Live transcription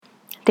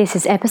This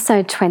is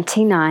episode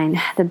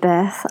 29, the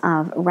birth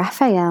of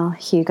Rafael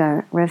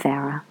Hugo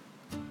Rivera.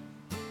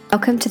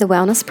 Welcome to the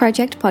Wellness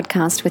Project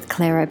podcast with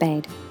Claire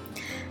Obaid.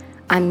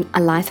 I'm a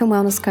life and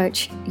wellness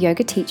coach,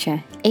 yoga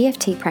teacher,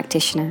 EFT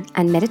practitioner,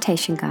 and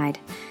meditation guide.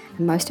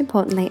 And most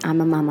importantly, I'm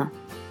a mama.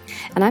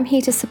 And I'm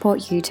here to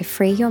support you to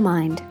free your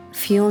mind,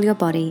 fuel your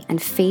body,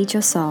 and feed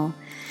your soul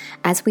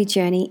as we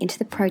journey into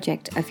the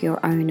project of your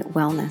own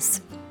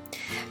wellness.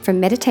 From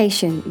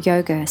meditation,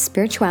 yoga,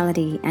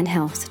 spirituality, and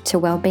health to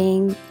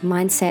well-being,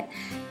 mindset,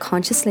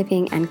 conscious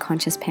living, and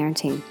conscious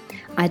parenting,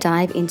 I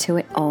dive into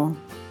it all.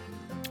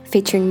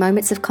 Featuring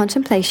moments of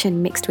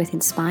contemplation mixed with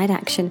inspired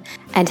action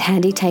and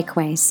handy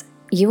takeaways,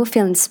 you will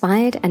feel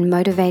inspired and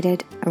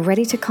motivated,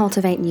 ready to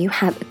cultivate new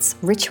habits,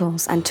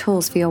 rituals, and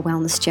tools for your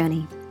wellness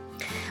journey.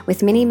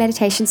 With mini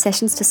meditation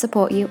sessions to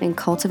support you in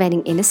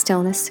cultivating inner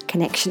stillness,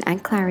 connection,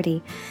 and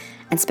clarity,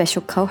 and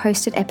special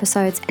co-hosted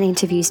episodes and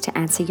interviews to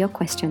answer your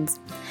questions,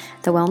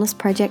 the Wellness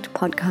Project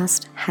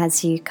podcast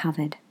has you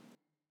covered.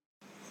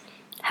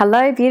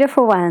 Hello,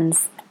 beautiful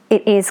ones.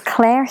 It is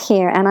Claire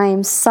here, and I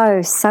am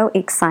so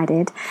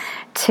excited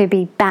to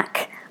be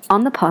back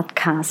on the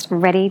podcast,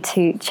 ready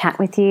to chat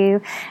with you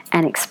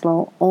and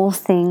explore all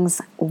things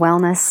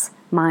wellness,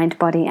 mind,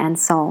 body, and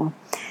soul.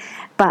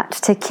 But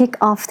to kick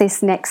off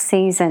this next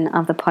season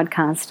of the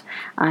podcast,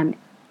 I'm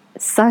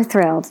so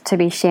thrilled to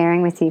be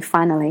sharing with you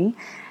finally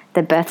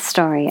the birth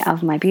story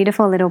of my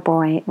beautiful little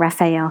boy,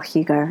 Rafael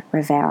Hugo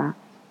Rivera.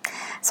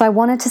 So I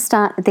wanted to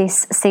start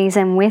this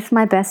season with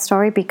my birth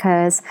story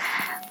because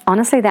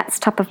honestly that's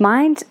top of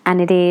mind, and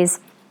it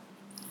is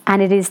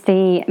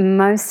the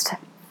most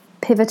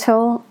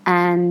pivotal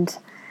and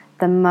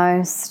the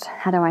most,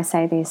 how do I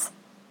say this,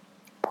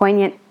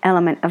 poignant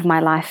element of my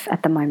life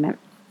at the moment.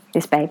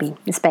 This baby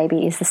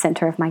is the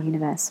center of my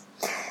universe.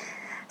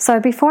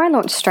 So before I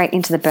launch straight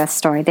into the birth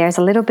story, there's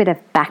a little bit of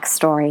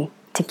backstory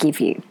to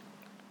give you.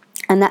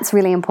 And that's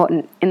really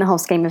important in the whole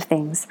scheme of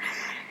things.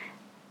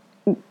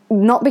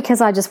 Not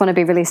because I just want to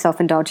be really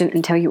self-indulgent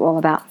and tell you all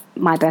about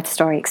my birth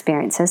story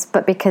experiences,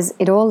 but because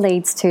it all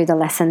leads to the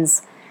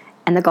lessons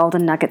and the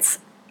golden nuggets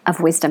of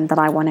wisdom that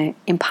I want to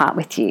impart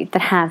with you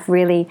that have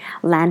really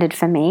landed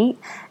for me.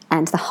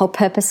 And the whole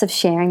purpose of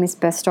sharing this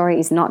birth story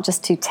is not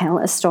just to tell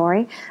a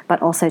story,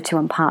 but also to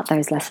impart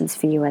those lessons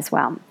for you as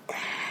well.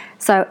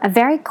 So a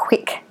very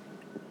quick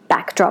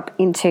backdrop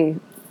into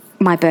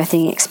my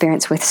birthing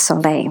experience with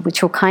Soleil,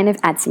 which will kind of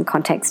add some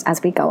context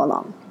as we go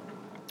along.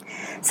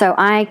 So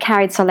I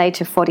carried Soleil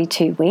to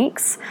 42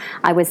 weeks.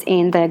 I was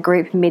in the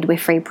group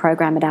midwifery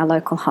program at our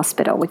local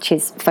hospital, which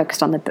is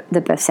focused on the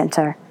birth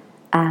center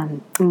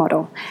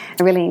model,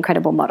 a really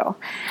incredible model.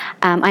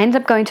 I ended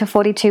up going to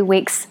 42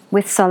 weeks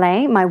with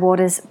Soleil. My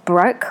waters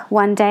broke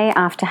one day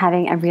after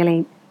having a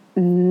really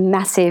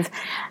massive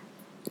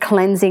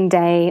cleansing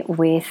day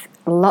with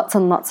lots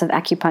and lots of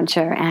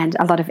acupuncture and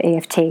a lot of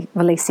EFT,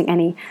 releasing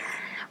any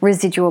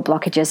residual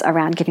blockages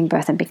around giving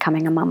birth and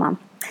becoming a mama.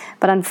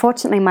 But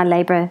unfortunately, my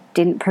labor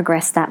didn't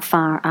progress that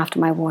far after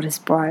my waters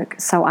broke,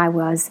 so I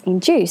was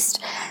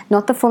induced.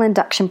 Not the full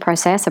induction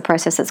process, a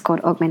process that's called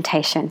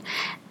augmentation,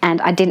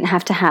 and I didn't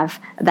have to have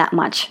that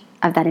much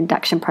of that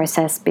induction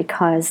process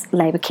because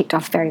labor kicked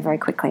off very, very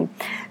quickly.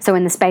 So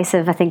in the space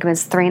of, I think it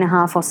was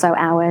 3.5 or so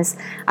hours,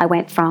 I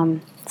went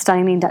from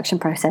starting the induction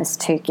process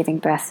to giving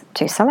birth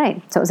to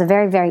Soleil. So it was a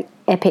very, very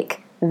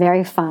epic,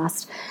 very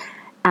fast,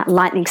 at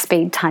lightning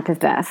speed type of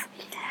birth.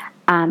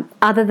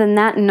 Other than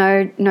that,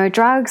 no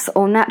drugs,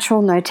 all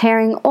natural, no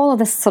tearing, all of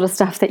this sort of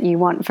stuff that you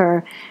want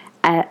for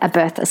a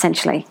birth,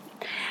 essentially.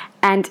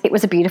 And it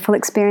was a beautiful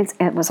experience.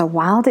 It was a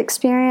wild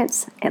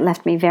experience. It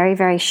left me very,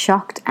 very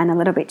shocked and a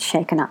little bit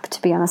shaken up,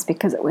 to be honest,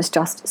 because it was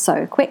just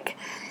so quick.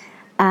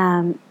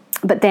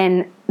 But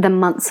then the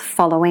months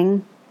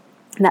following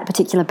that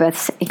particular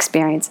birth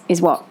experience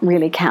is what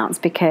really counts,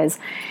 because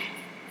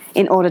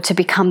in order to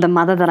become the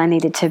mother that I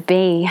needed to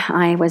be,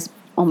 I was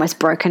almost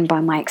broken by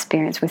my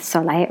experience with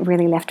Soleil. It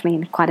really left me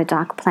in quite a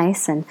dark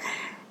place and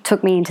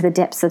took me into the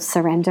depths of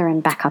surrender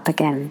and back up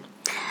again.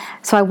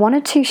 So I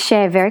wanted to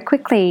share very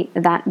quickly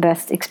that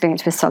birth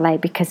experience with Soleil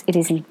because it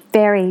is in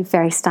very,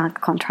 very stark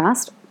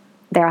contrast.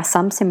 There are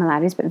some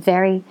similarities, but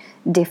very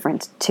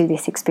different to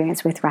this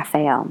experience with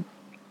Rafael.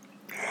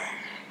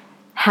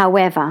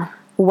 However,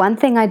 one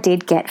thing I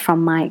did get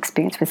from my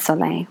experience with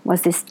Soleil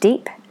was this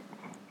deep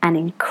and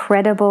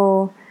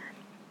incredible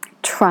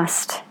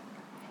trust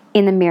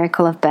in the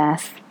miracle of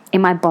birth,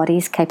 in my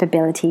body's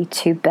capability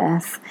to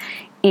birth,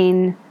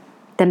 in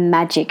the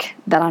magic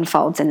that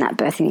unfolds in that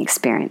birthing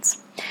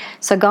experience.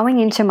 So going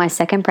into my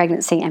second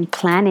pregnancy and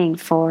planning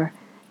for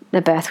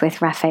the birth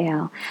with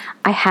Rafael,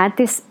 I had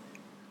this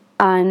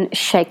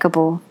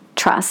unshakable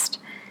trust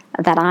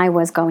that I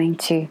was going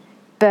to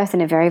birth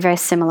in a very, very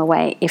similar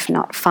way, if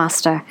not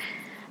faster,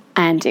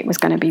 and it was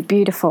going to be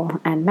beautiful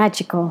and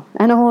magical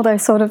and all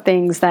those sort of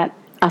things that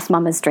us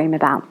mamas dream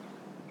about.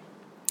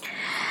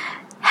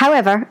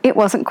 However, it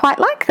wasn't quite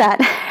like that.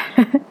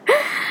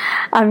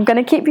 I'm going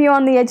to keep you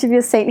on the edge of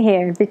your seat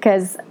here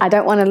because I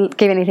don't want to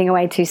give anything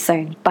away too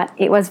soon, but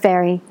it was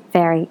very,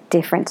 very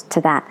different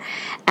to that.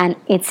 And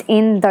it's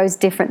in those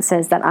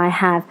differences that I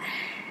have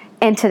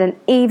entered an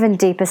even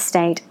deeper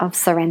state of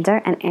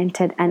surrender and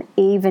entered an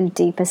even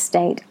deeper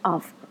state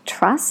of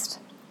trust,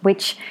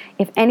 which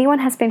if anyone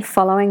has been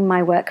following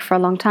my work for a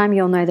long time,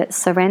 you'll know that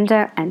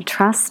surrender and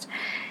trust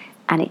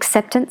and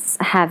acceptance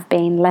have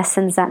been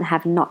lessons that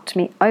have knocked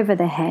me over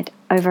the head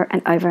over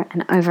and over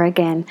and over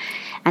again,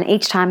 and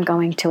each time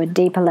going to a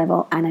deeper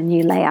level and a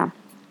new layer.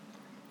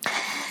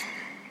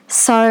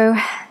 So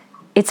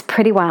it's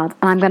pretty wild,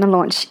 and I'm going to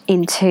launch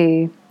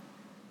into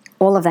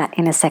all of that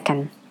in a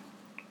second.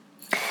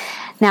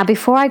 Now,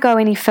 before I go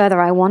any further,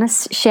 I want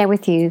to share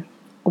with you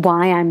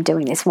why I'm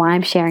doing this, why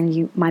I'm sharing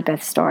you my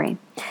birth story.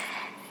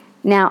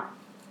 Now,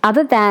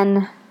 other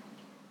than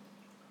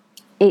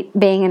it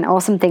being an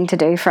awesome thing to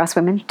do for us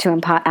women to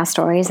impart our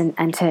stories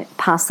and to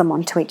pass them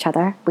on to each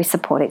other, we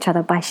support each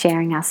other by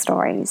sharing our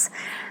stories.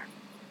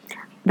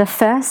 The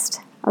first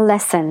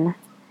lesson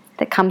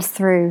that comes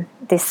through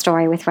this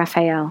story with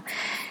Raphael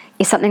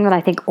is something that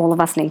I think all of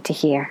us need to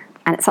hear.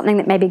 And it's something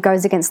that maybe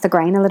goes against the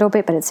grain a little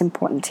bit, but it's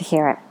important to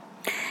hear it.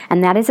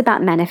 And that is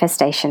about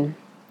manifestation,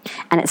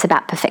 and it's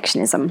about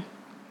perfectionism.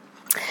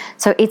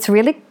 So it's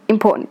really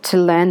important to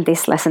learn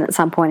this lesson at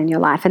some point in your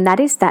life, and that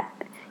is that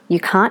you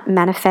can't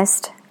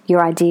manifest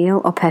your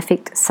ideal or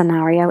perfect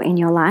scenario in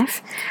your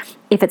life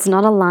if it's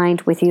not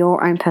aligned with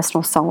your own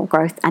personal soul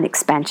growth and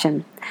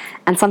expansion.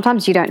 And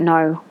sometimes you don't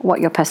know what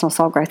your personal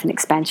soul growth and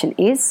expansion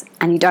is,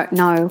 and you don't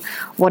know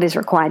what is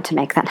required to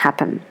make that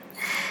happen.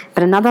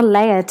 But another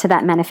layer to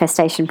that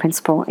manifestation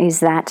principle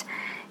is that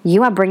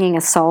you are bringing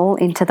a soul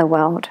into the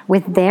world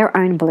with their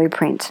own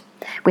blueprint,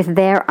 with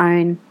their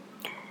own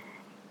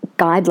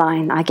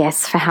guideline, I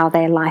guess, for how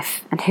their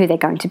life and who they're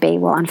going to be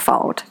will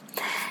unfold.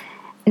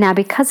 Now,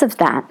 because of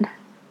that,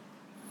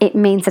 it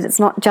means that it's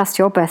not just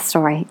your birth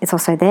story, it's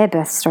also their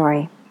birth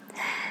story.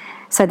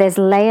 So there's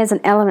layers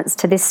and elements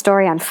to this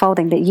story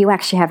unfolding that you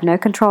actually have no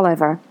control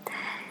over,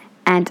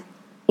 and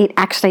it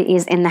actually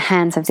is in the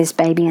hands of this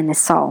baby and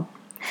this soul.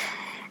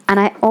 And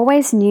I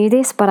always knew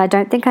this, but I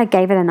don't think I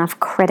gave it enough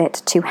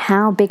credit to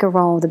how big a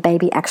role the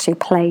baby actually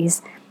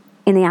plays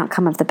in the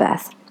outcome of the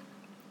birth.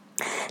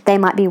 They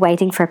might be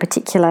waiting for a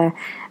particular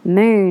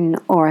moon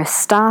or a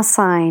star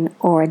sign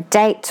or a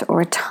date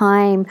or a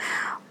time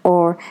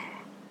or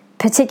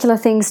particular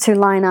things to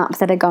line up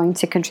that are going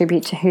to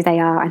contribute to who they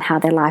are and how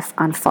their life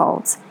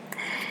unfolds.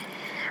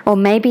 Or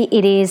maybe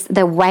it is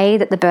the way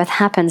that the birth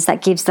happens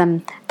that gives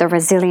them the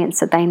resilience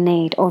that they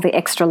need, or the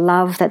extra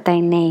love that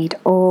they need,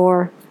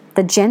 or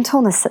the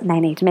gentleness that they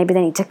need. Maybe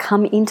they need to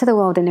come into the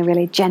world in a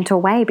really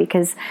gentle way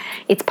because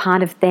it's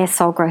part of their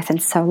soul growth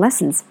and soul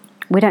lessons.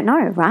 We don't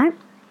know, right?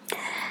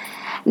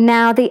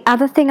 Now, the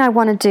other thing I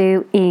want to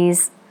do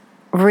is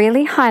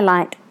really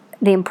highlight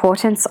the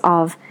importance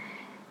of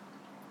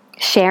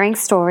sharing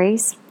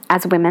stories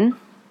as women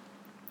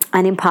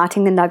and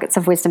imparting the nuggets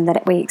of wisdom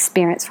that we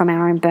experience from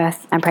our own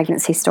birth and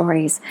pregnancy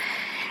stories,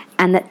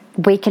 and that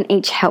we can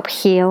each help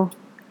heal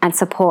and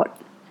support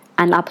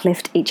and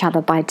uplift each other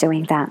by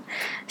doing that.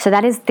 So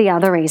that is the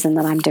other reason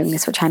that I'm doing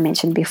this, which I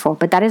mentioned before,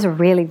 but that is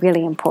really,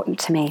 really important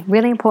to me.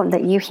 Really important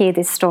that you hear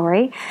this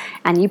story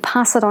and you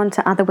pass it on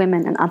to other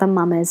women and other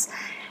mamas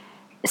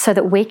so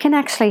that we can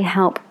actually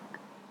help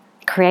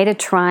create a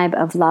tribe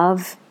of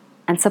love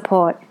and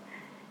support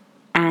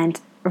and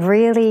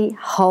really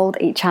hold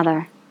each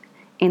other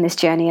in this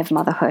journey of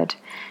motherhood,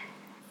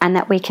 and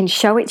that we can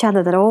show each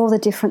other that all the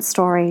different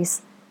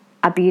stories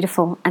are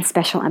beautiful and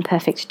special and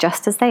perfect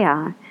just as they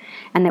are,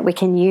 and that we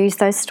can use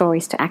those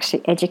stories to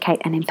actually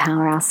educate and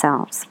empower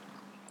ourselves.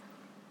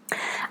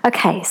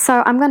 Okay,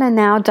 so I'm going to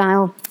now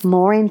dial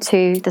more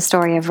into the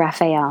story of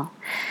Raphael.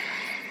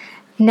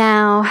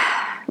 Now,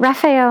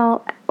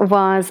 Raphael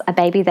was a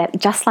baby that,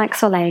 just like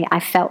Soleil, I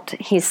felt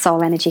his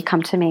soul energy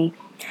come to me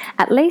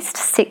at least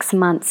 6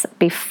 months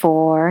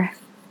before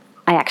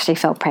I actually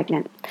fell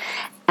pregnant.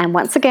 And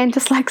once again,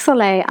 just like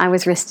Soleil, I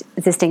was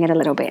resisting it a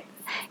little bit.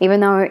 Even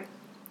though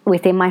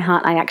within my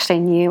heart I actually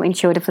knew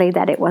intuitively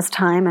that it was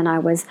time and I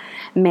was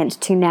meant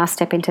to now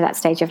step into that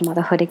stage of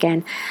motherhood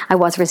again, I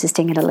was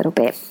resisting it a little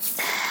bit.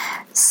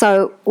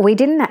 So we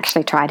didn't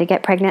actually try to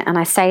get pregnant, and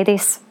I say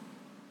this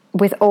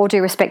with all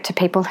due respect to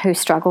people who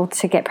struggle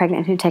to get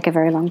pregnant and who take a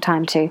very long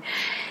time to.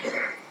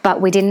 But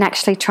we didn't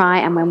actually try,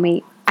 and when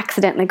we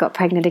accidentally got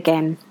pregnant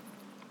again,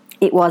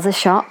 it was a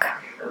shock,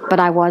 but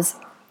I was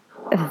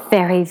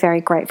very, very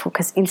grateful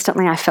because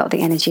instantly I felt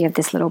the energy of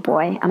this little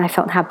boy, and I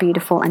felt how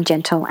beautiful and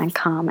gentle and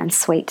calm and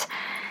sweet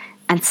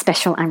and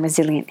special and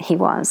resilient he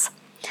was.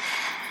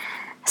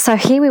 So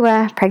here we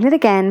were, pregnant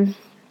again,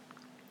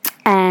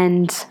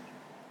 and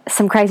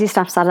some crazy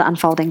stuff started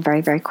unfolding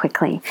very, very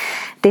quickly.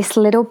 This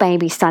little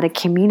baby started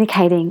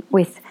communicating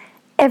with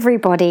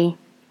everybody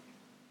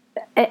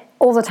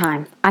all the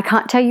time. I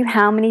can't tell you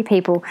how many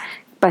people,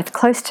 both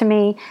close to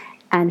me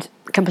and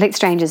complete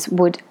strangers,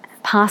 would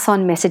pass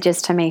on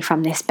messages to me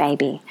from this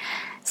baby.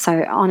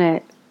 So on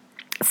a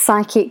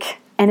psychic,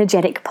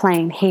 energetic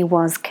plane, he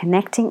was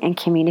connecting and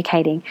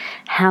communicating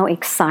how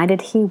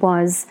excited he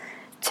was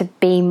to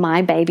be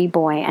my baby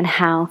boy and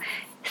how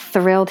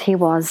thrilled he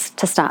was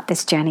to start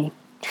this journey.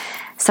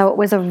 So it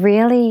was a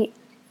really,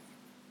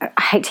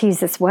 I hate to use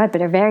this word,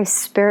 but a very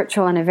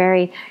spiritual and a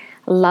very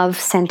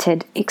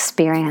love-centered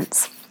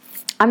experience.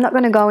 I'm not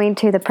going to go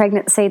into the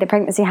pregnancy. The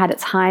pregnancy had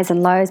its highs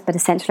and lows, but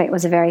essentially it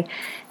was a very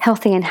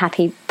healthy and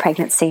happy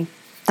pregnancy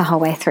the whole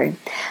way through.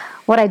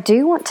 What I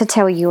do want to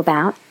tell you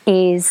about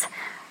is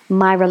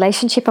my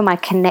relationship and my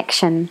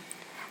connection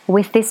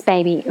with this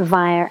baby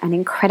via an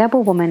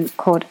incredible woman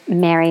called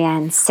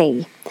Marianne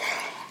C.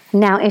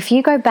 Now, if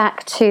you go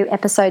back to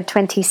episode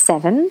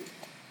 27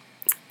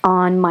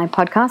 on my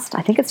podcast,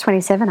 I think it's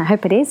 27, I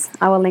hope it is,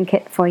 I will link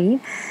it for you.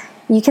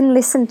 You can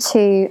listen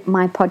to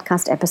my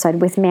podcast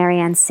episode with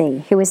Marianne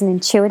C., who is an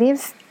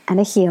intuitive and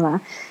a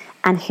healer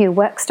and who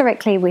works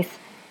directly with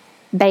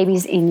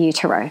babies in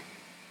utero.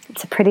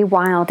 It's a pretty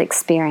wild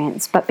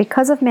experience, but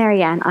because of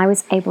Marianne, I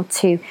was able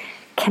to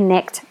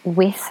connect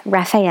with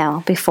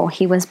Raphael before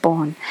he was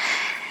born.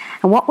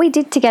 And what we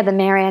did together,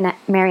 Marianne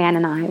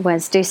and I,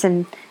 was do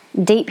some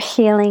deep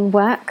healing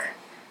work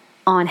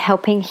on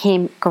helping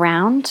him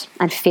ground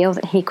and feel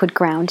that he could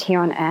ground here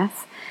on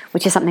earth,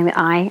 which is something that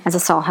I, as a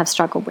soul, have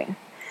struggled with.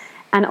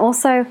 And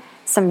also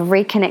some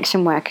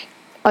reconnection work,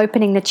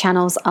 opening the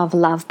channels of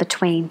love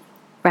between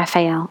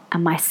Raphael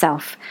and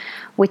myself,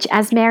 which,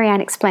 as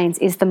Marianne explains,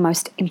 is the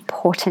most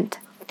important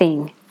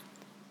thing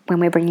when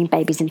we're bringing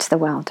babies into the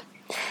world.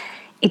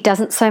 It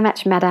doesn't so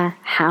much matter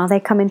how they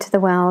come into the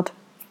world.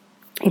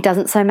 It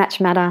doesn't so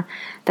much matter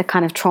the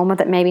kind of trauma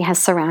that maybe has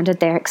surrounded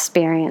their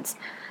experience.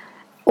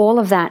 All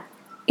of that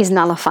is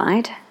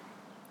nullified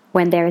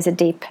when there is a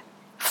deep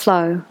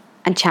flow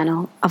and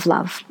channel of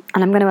love.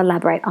 And I'm going to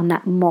elaborate on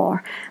that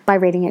more by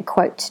reading a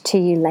quote to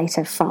you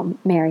later from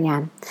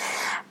Marianne.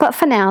 But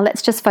for now,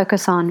 let's just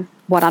focus on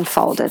what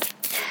unfolded.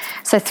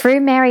 So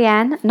through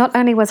Marianne, not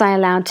only was I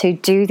allowed to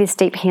do this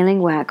deep healing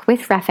work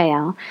with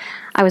Raphael,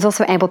 I was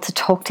also able to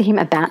talk to him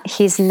about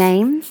his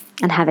name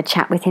and have a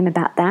chat with him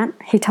about that.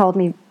 He told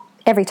me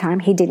every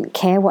time he didn't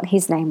care what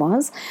his name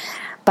was,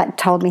 but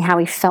told me how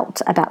he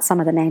felt about some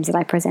of the names that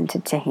I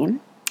presented to him,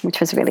 which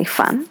was really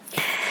fun.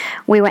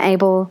 We were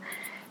able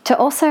to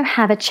also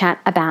have a chat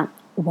about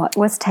what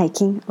was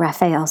taking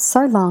Raphael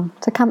so long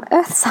to come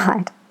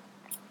earthside.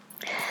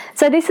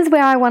 So this is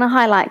where I want to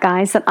highlight,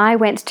 guys, that I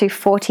went to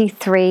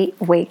 43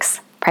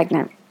 weeks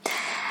pregnant.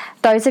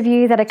 Those of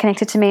you that are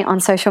connected to me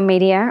on social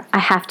media, I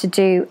have to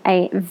do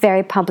a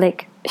very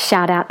public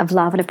shout out of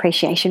love and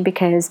appreciation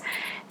because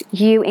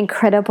you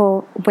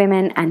incredible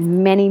women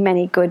and many,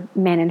 many good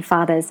men and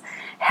fathers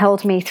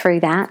held me through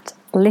that,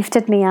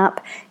 lifted me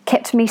up,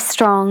 kept me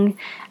strong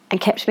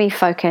and kept me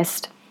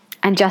focused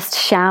and just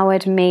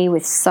showered me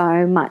with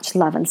so much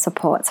love and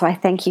support. So I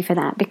thank you for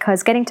that,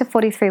 because getting to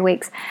 43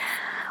 weeks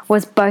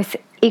was both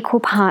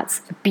equal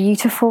parts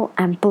beautiful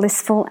and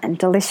blissful and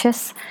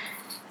delicious,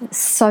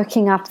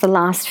 soaking up the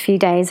last few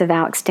days of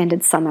our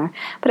extended summer.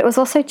 But it was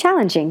also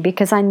challenging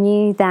because I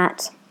knew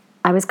that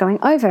I was going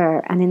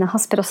over, and in the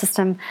hospital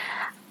system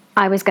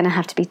I was going to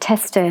have to be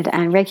tested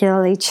and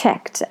regularly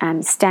checked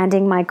and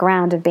standing my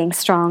ground of being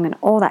strong and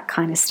all that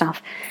kind of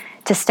stuff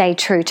to stay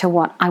true to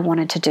what I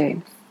wanted to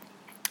do.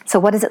 So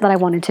what is it that I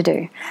wanted to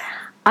do?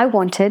 I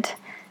wanted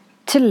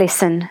to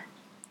listen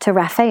to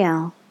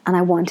Raphael, and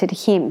I wanted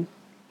him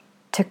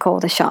to call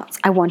the shots.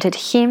 I wanted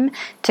him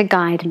to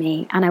guide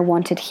me, and I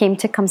wanted him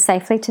to come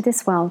safely to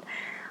this world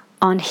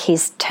on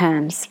his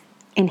terms,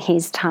 in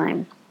his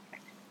time.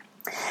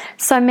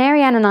 So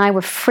Marianne and I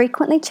were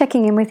frequently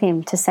checking in with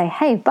him to say,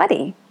 hey,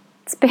 buddy,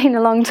 it's been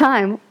a long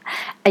time.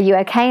 Are you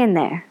okay in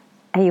there?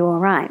 Are you all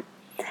right?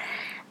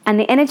 And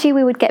the energy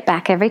we would get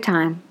back every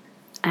time,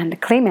 and the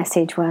clear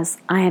message was,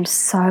 I am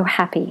so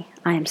happy,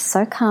 I am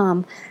so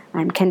calm,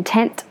 I'm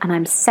content, and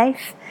I'm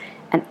safe,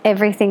 and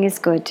everything is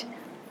good.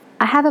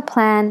 I have a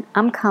plan,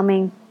 I'm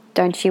coming,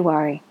 don't you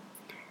worry.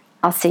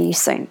 I'll see you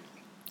soon.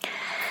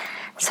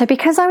 So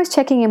because I was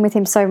checking in with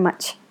him so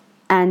much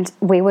and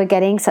we were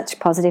getting such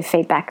positive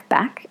feedback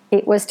back,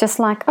 it was just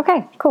like,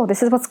 okay, cool,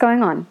 this is what's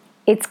going on.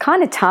 It's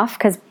kind of tough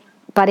because,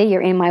 buddy,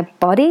 you're in my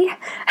body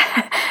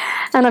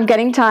and I'm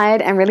getting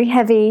tired and really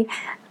heavy,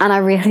 and I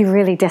really,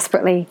 really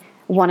desperately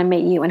want to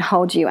meet you and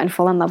hold you and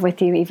fall in love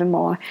with you even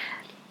more.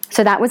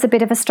 So that was a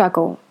bit of a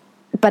struggle,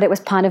 but it was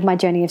part of my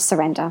journey of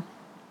surrender.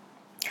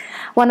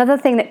 One other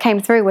thing that came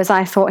through was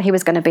I thought he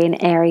was going to be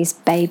an Aries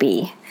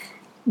baby.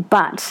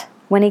 But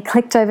when he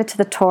clicked over to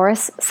the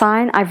Taurus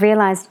sign, I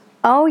realized,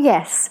 oh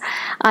yes,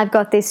 I've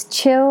got this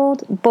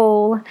chilled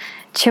bull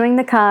chewing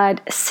the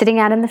cud, sitting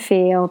out in the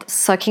field,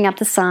 soaking up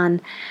the sun.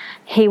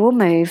 He will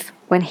move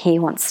when he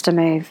wants to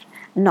move,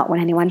 not when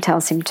anyone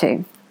tells him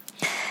to.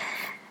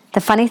 The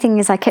funny thing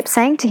is I kept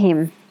saying to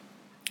him,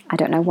 I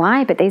don't know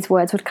why, but these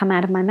words would come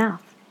out of my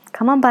mouth.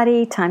 Come on,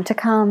 buddy, time to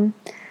come.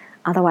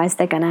 Otherwise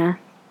they're going to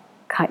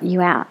cut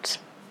you out.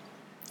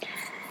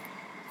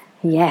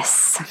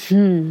 Yes.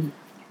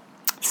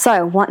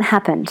 So what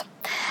happened?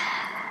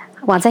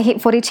 Once I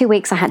hit 42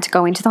 weeks, I had to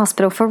go into the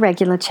hospital for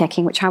regular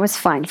checking, which I was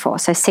fine for.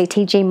 So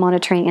CTG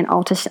monitoring and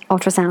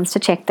ultrasounds to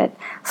check that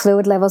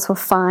fluid levels were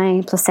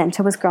fine,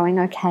 placenta was growing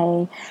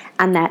okay,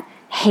 and that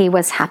he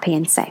was happy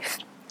and safe.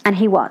 And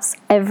he was.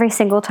 Every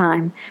single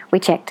time we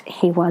checked,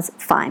 he was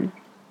fine.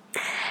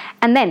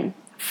 And then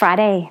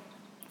Friday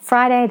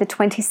the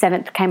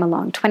 27th came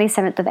along,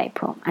 27th of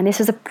April. And this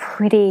was a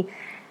pretty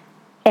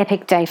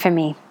epic day for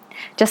me.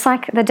 Just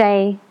like the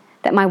day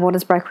that my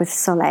waters broke with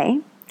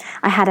Soleil,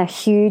 I had a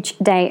huge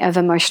day of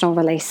emotional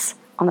release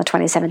on the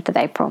 27th of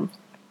April.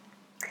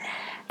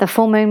 The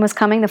full moon was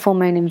coming, the full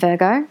moon in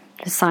Virgo,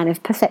 the sign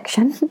of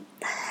perfection.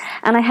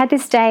 And I had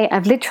this day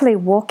of literally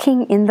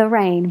walking in the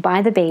rain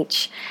by the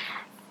beach,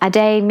 a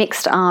day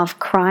mixed of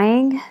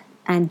crying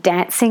and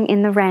dancing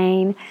in the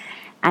rain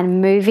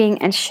and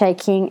moving and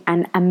shaking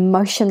and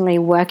emotionally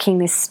working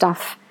this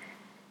stuff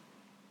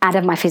out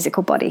of my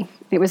physical body.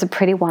 It was a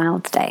pretty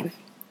wild day.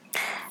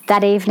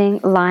 That evening,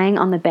 lying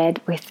on the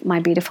bed with my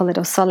beautiful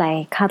little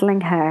Soleil,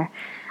 cuddling her,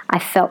 I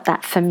felt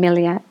that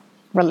familiar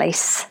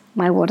release.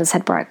 My waters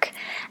had broke,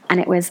 and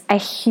it was a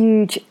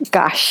huge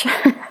gush.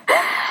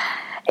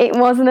 It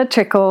wasn't a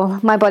trickle.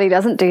 My body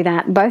doesn't do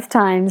that. Both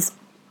times,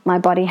 my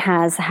body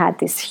has had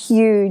this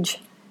huge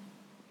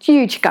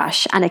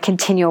gush and a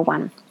continual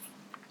one.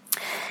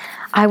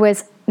 I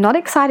was not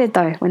excited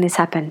though when this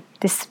happened.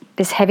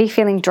 This heavy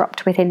feeling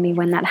dropped within me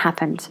when that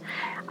happened.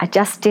 I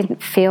just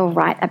didn't feel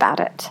right about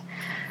it.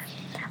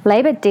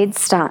 Labour did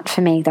start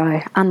for me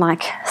though,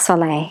 unlike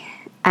Soleil,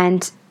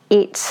 and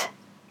it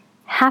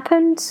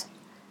happened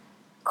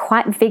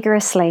quite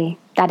vigorously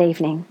that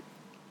evening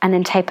and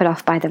then tapered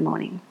off by the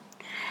morning.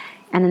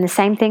 And then the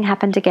same thing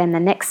happened again the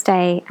next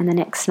day and the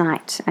next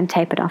night and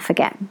tapered off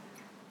again.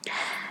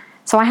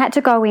 So I had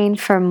to go in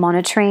for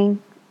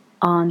monitoring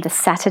on the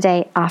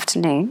Saturday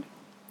afternoon.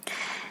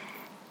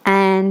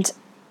 And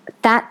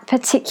that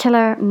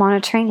particular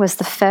monitoring was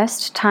the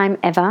first time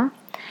ever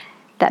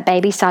that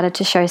baby started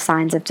to show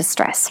signs of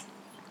distress.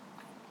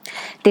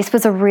 This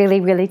was a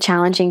really, really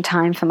challenging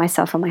time for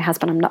myself and my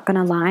husband. I'm not going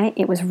to lie.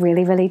 It was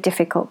really, really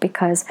difficult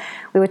because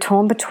we were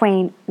torn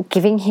between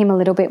giving him a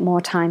little bit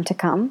more time to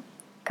come,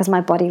 because my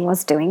body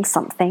was doing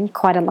something,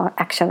 quite a lot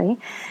actually,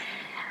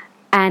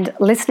 and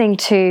listening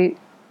to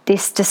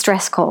this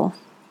distress call.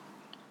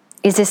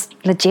 Is this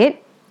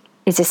legit?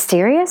 Is this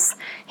serious?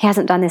 He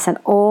hasn't done this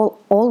at all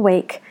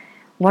week.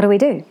 What do we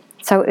do?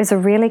 So it was a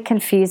really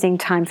confusing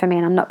time for me,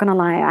 and I'm not going to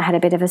lie, I had a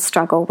bit of a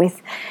struggle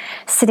with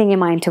sitting in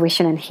my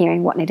intuition and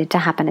hearing what needed to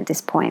happen at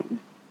this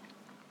point.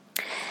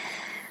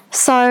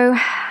 So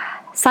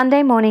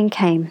Sunday morning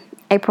came,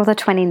 April the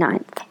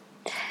 29th,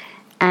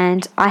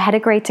 and I had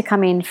agreed to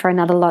come in for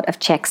another lot of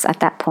checks at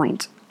that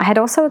point. I had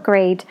also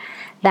agreed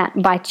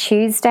that by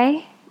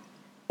Tuesday,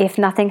 if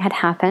nothing had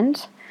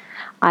happened,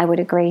 I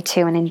would agree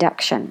to an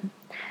induction.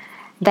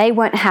 They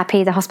weren't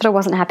happy, the hospital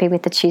wasn't happy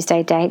with the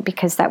Tuesday date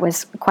because that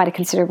was quite a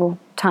considerable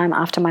time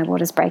after my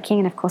waters breaking,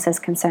 and of course there's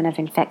concern of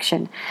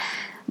infection.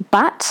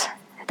 But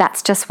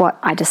that's just what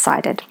I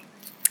decided.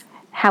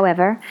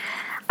 However,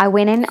 I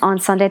went in on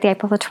Sunday, the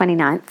April the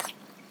 29th,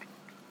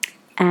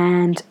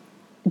 and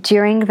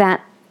during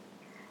that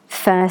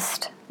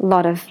first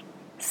lot of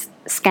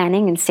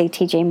scanning and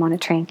CTG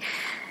monitoring,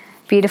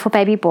 beautiful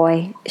baby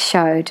boy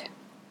showed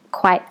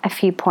quite a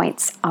few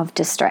points of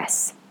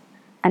distress.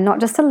 And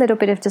not just a little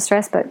bit of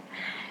distress, but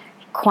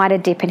quite a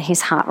dip in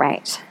his heart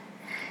rate.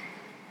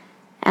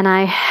 And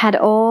I had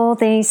all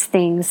these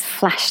things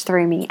flash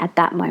through me at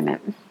that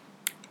moment.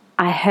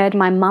 I heard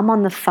my mum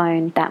on the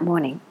phone that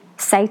morning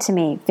say to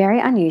me, very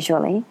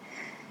unusually,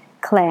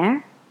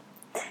 "Claire,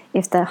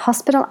 if the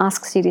hospital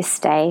asks you to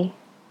stay,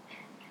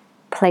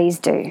 please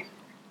do."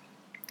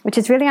 Which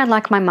is really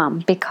unlike my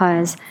mum,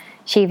 because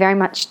she very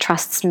much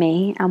trusts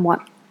me and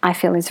what I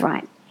feel is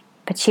right.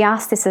 But she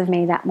asked this of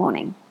me that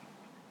morning.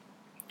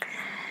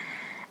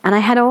 And I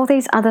had all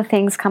these other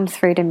things come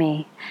through to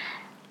me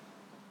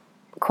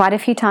quite a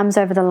few times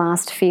over the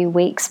last few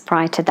weeks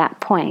prior to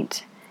that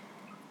point.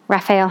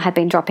 Raphael had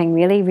been dropping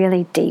really,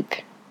 really deep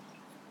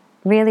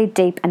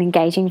and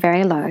engaging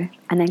very low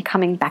and then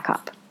coming back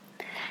up.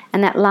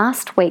 And that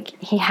last week,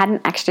 he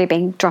hadn't actually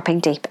been dropping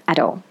deep at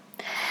all.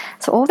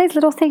 So all these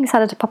little things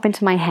started to pop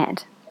into my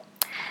head.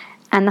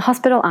 And the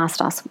hospital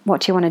asked us, "What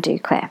do you want to do,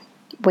 Claire?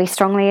 We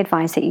strongly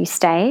advise that you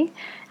stay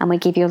and we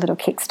give you a little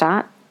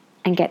kickstart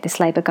and get this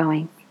labour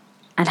going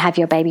and have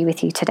your baby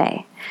with you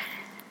today."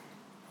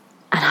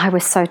 And I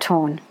was so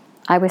torn.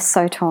 I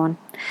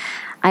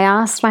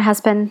asked my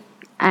husband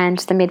and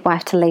the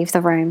midwife to leave the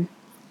room,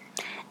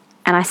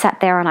 and I sat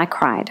there and I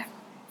cried.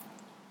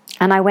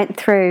 And I went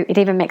through, it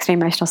even makes me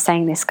emotional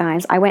saying this,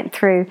 guys, I went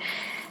through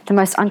the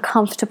most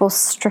uncomfortable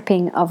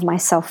stripping of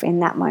myself in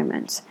that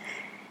moment.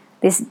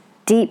 This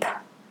deep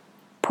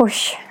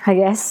push, I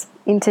guess,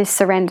 into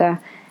surrender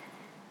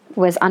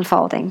was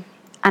unfolding,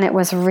 and it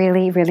was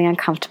really, really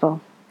uncomfortable.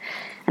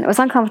 And it was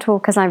uncomfortable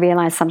because I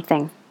realized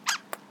something.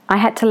 I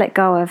had to let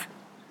go of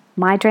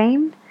my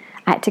dream.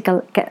 I had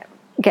to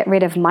get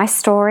rid of my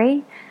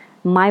story,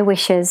 my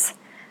wishes.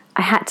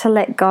 I had to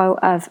let go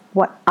of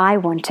what I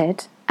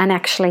wanted and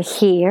actually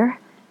hear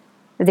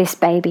this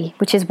baby,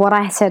 which is what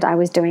I said I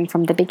was doing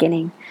from the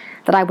beginning,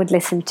 that I would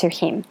listen to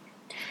him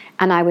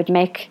and I would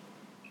make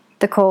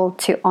the call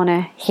to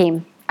honor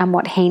him and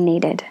what he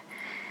needed.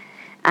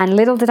 And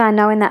little did I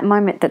know in that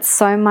moment that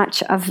so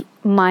much of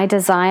my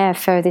desire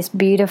for this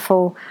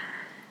beautiful,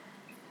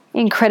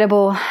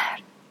 incredible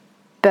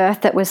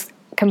birth that was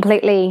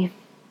completely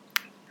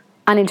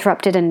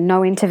uninterrupted and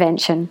no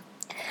intervention,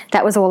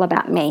 that was all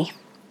about me.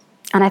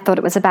 And I thought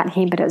it was about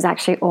him, but it was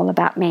actually all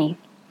about me.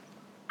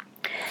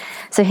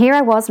 So here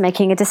I was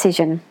making a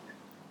decision,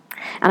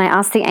 and I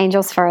asked the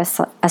angels for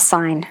a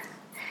sign.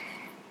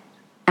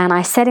 And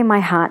I said in my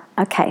heart,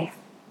 okay,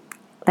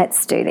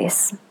 let's do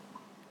this.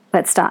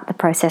 Let's start the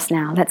process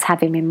now. Let's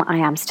have him in my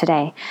arms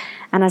today.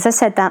 And as I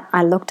said that,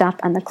 I looked up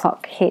and the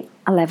clock hit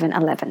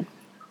 11:11.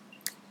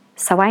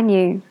 So I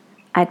knew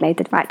I'd made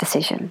the right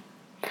decision.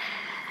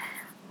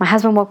 My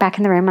husband walked back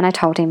in the room and I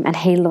told him, and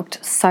he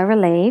looked so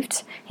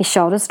relieved. His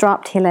shoulders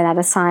dropped, he let out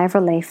a sigh of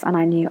relief, and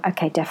I knew,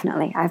 okay,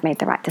 definitely, I've made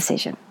the right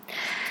decision.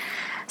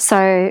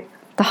 So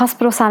the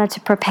hospital started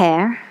to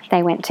prepare.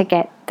 They went to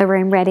get the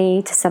room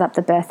ready, to set up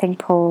the birthing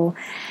pool,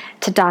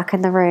 to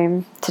darken the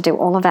room, to do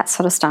all of that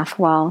sort of stuff,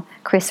 while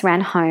Chris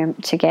ran home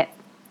to get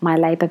my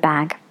labour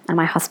bag and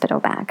my hospital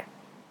bag.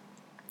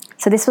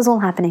 So this was all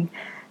happening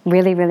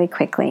really, really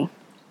quickly.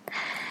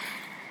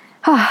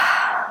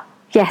 Oh,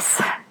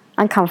 yes,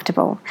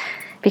 uncomfortable,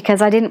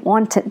 because I didn't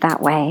want it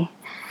that way.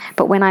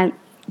 But when I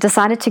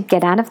decided to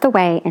get out of the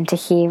way and to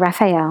hear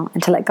Raphael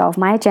and to let go of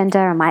my agenda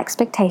and my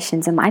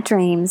expectations and my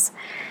dreams,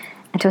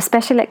 and to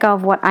especially let go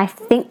of what I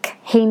think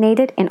he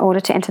needed in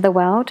order to enter the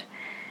world,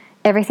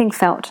 everything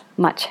felt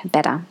much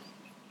better.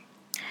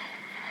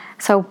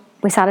 So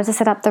we started to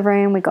set up the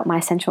room. We got my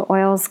essential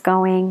oils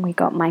going. We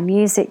got my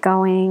music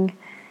going.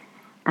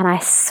 And I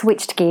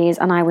switched gears,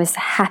 and I was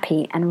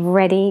happy and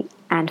ready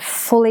and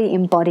fully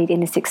embodied in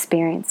this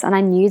experience. And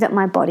I knew that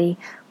my body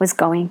was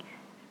going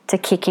to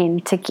kick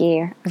into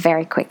gear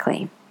very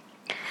quickly.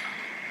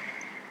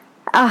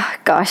 Oh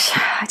gosh,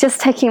 just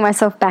taking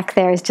myself back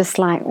there is just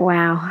like,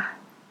 wow.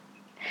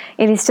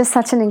 It is just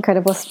such an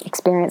incredible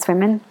experience,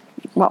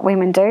 what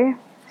women do.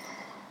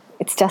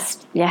 It's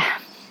just, yeah.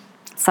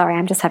 Sorry,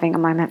 I'm just having a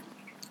moment.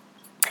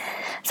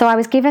 So I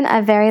was given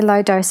a very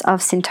low dose of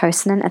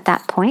syntocinon at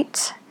that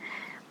point,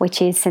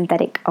 which is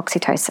synthetic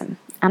oxytocin.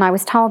 And I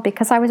was told,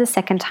 because I was a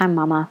second-time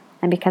mama,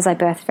 and because I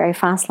birthed very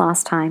fast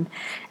last time,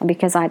 and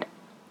because I'd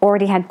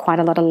already had quite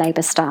a lot of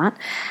labour start,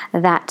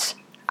 that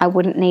I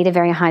wouldn't need a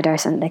very high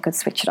dose and they could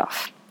switch it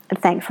off. And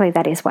thankfully,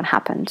 that is what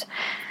happened.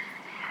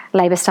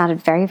 Labour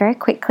started very, very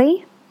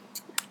quickly,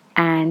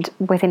 and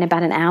within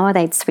about an hour,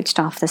 they'd switched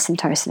off the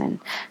syntocinon.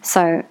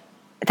 So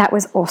that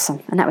was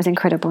awesome, and that was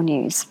incredible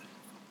news.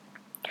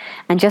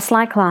 And just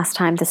like last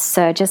time, the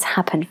surges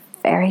happened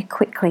very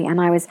quickly,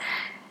 and I was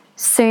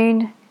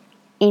soon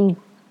in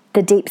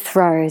the deep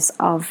throes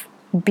of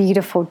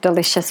beautiful,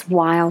 delicious,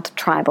 wild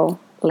tribal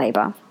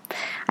labour.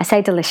 I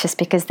say delicious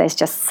because there's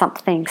just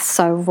something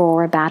so raw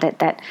about it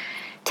that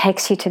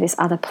takes you to this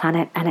other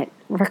planet, and it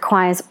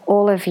requires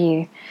all of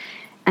you,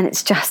 and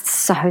it's just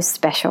so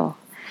special.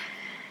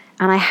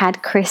 And I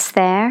had Chris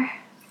there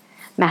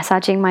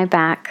massaging my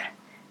back,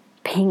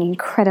 being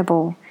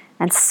incredible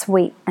and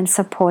sweet and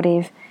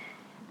supportive,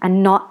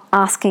 and not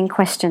asking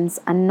questions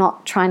and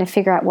not trying to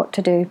figure out what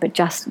to do, but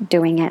just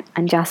doing it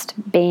and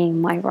just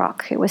being my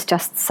rock. It was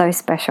just so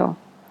special.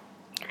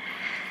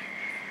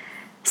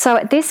 So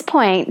at this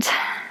point,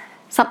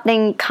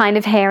 something kind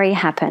of hairy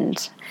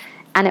happened.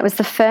 And it was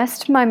the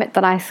first moment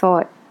that I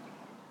thought,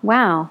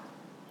 wow,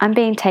 I'm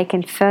being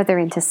taken further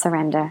into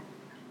surrender.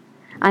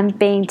 I'm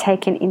being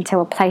taken into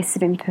a place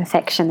of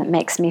imperfection that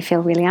makes me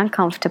feel really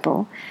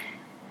uncomfortable,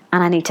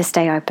 and I need to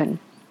stay open.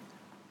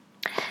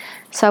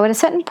 So at a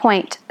certain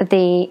point,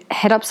 the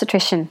head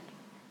obstetrician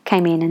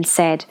came in and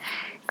said,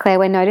 Claire,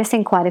 we're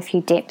noticing quite a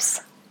few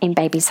dips in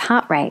baby's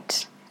heart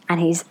rate,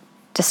 and he's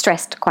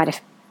distressed quite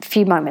a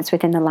few moments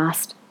within the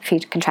last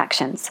few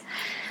contractions.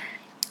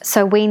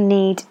 So we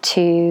need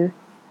to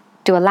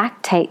do a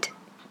lactate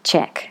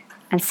check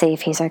and see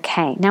if he's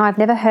okay. Now, I've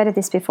never heard of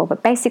this before,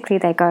 but basically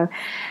they go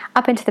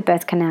up into the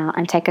birth canal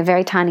and take a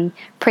very tiny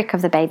prick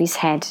of the baby's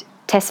head,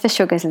 test for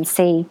sugars and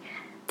see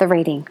the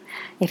reading.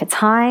 If it's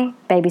high,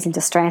 baby's in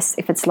distress.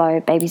 If it's low,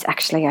 baby's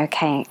actually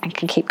okay and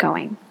can keep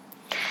going.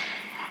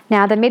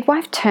 Now, the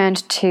midwife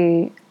turned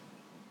to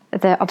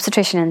the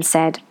obstetrician and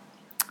said,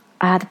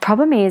 the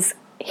problem is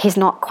he's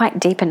not quite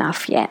deep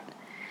enough yet,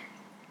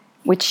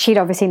 which she'd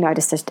obviously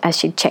noticed as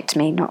she'd checked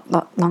me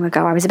not long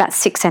ago. I was about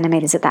 6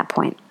 centimetres at that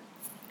point.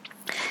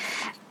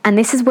 And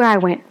this is where I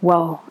went,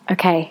 whoa,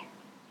 okay,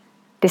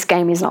 this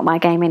game is not my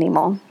game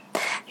anymore.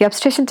 The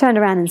obstetrician turned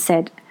around and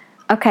said,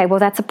 okay, well,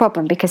 that's a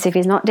problem, because if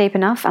he's not deep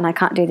enough and I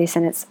can't do this,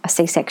 and it's a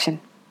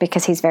C-section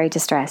because he's very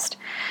distressed.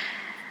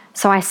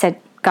 So I said,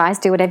 guys,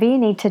 do whatever you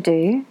need to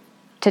do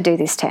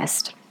this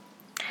test.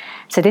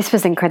 So this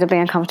was incredibly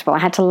uncomfortable. I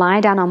had to lie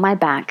down on my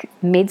back,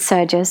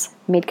 mid-surges,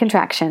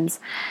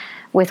 mid-contractions,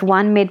 with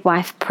one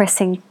midwife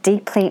pressing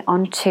deeply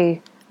onto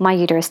my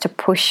uterus to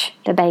push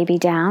the baby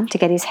down to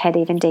get his head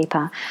even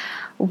deeper,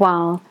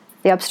 while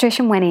the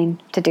obstetrician went in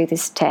to do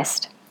this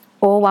test,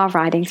 all while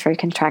riding through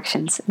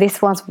contractions.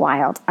 This was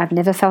wild. I've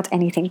never felt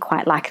anything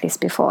quite like this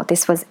before.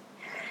 This was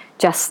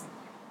just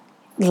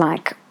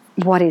like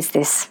what is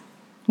this?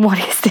 What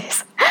is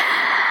this?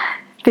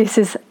 This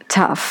is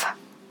tough.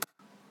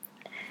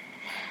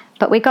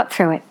 But we got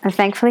through it. And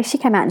thankfully she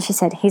came out and she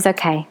said, he's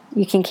okay.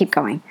 You can keep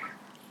going.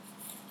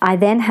 I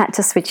then had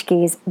to switch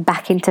gears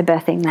back into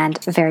birthing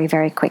land very,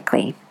 very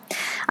quickly.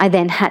 I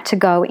then had to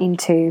go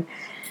into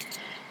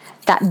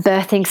that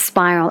birthing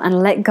spiral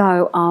and let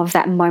go of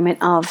that moment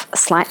of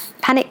slight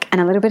panic and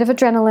a little bit of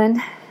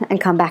adrenaline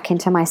and come back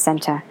into my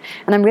center.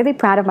 And I'm really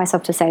proud of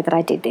myself to say that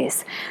I did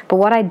this. But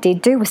what I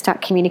did do was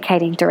start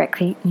communicating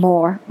directly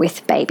more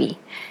with baby.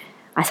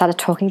 I started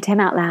talking to him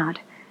out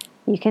loud.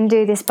 You can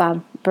do this,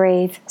 bub.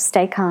 Breathe.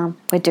 Stay calm.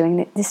 We're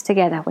doing this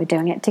together. We're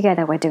doing it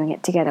together. We're doing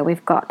it together.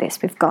 We've got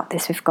this. We've got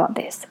this. We've got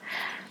this.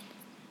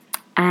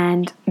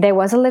 And there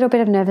was a little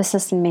bit of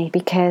nervousness in me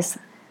because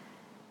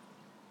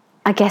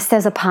I guess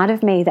there's a part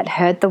of me that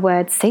heard the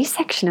word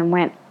C-section and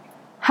went,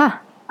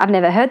 I've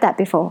never heard that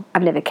before.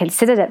 I've never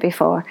considered it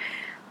before.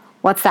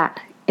 What's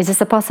that? Is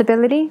this a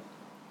possibility?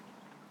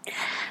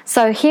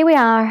 So here we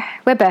are.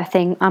 We're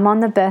birthing. I'm on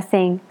the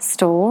birthing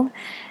stool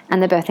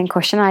and the birthing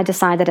cushion. I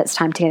decided it's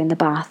time to get in the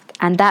bath.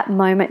 And that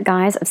moment,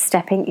 guys, of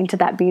stepping into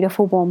that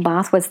beautiful warm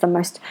bath was the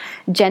most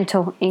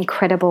gentle,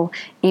 incredible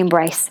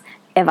embrace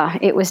ever.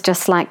 It was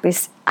just like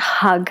this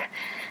hug.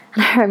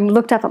 And I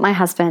looked up at my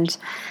husband.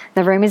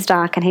 The room is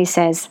dark and he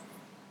says,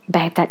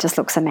 babe, that just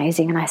looks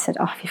amazing. And I said,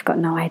 oh, you've got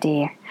no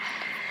idea.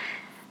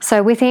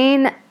 So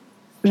within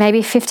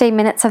maybe 15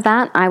 minutes of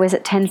that, I was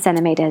at 10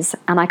 centimeters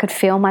and I could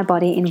feel my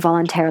body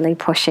involuntarily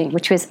pushing,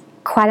 which was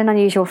quite an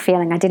unusual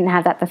feeling. I didn't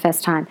have that the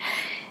first time.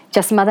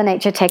 Just Mother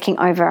Nature taking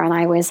over, and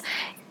I was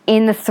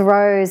in the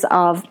throes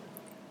of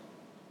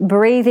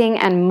breathing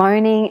and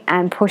moaning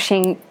and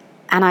pushing,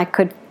 and I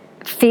could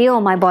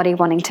feel my body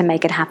wanting to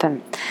make it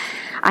happen.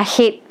 I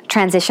hit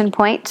transition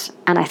point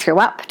and I threw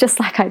up just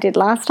like I did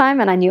last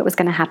time, and I knew it was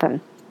going to happen.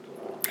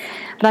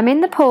 But I'm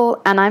in the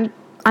pool and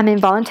I'm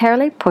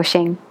involuntarily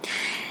pushing,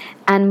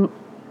 and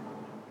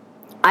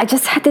I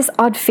just had this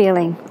odd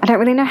feeling. I don't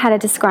really know how to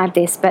describe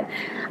this, but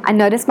I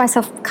noticed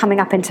myself coming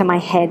up into my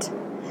head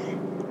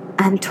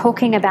and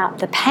talking about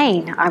the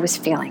pain I was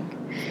feeling.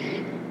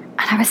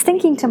 And I was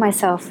thinking to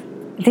myself,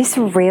 this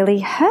really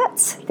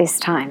hurts this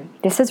time.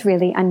 This is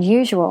really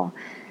unusual.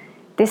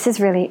 This is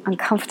really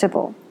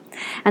uncomfortable.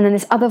 And then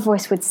this other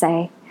voice would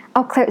say,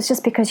 oh, Claire, it's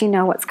just because you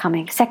know what's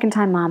coming. Second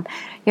time, Mom,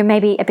 you're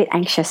maybe a bit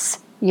anxious.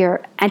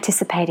 You're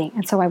anticipating.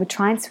 And so I would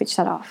try and switch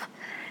that off.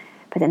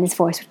 But then this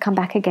voice would come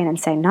back again and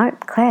say, no,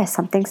 Claire,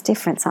 something's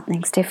different.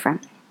 Something's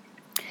different.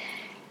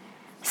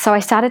 So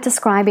I started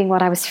describing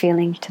what I was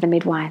feeling to the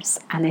midwives.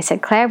 And they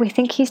said, Claire, we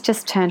think he's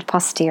just turned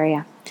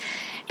posterior.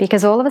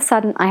 Because all of a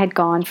sudden I had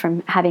gone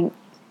from having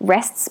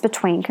rests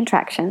between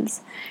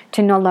contractions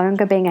to no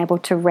longer being able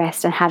to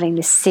rest and having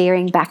this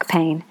searing back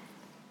pain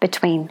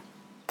between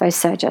those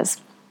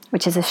surges,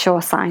 which is a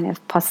sure sign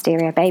of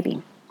posterior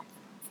baby.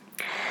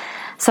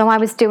 So I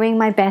was doing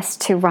my best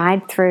to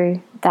ride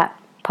through that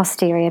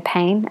posterior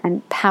pain,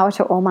 and power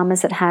to all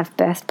mamas that have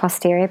birthed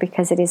posterior,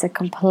 because it is a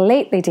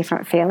completely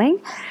different feeling.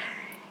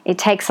 It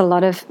takes a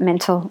lot of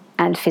mental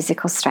and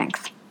physical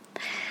strength.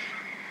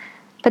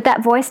 But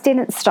that voice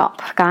didn't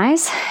stop,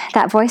 guys.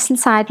 That voice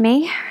inside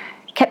me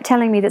kept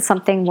telling me that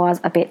something was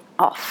a bit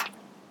off.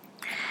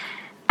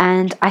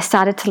 And I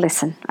started to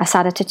listen. I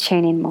started to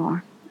tune in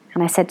more.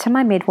 And I said to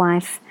my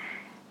midwife,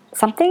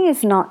 something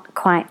is not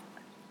quite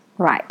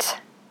right.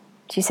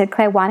 She said,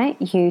 Claire, why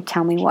don't you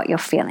tell me what you're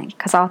feeling?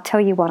 Because I'll tell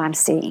you what I'm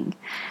seeing.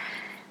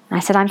 And I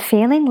said, I'm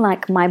feeling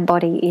like my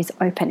body is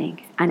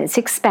opening and it's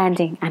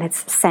expanding and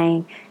it's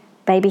saying,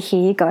 baby,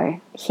 here you go.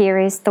 Here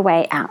is the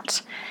way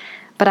out.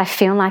 But I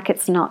feel like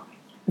it's not,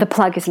 the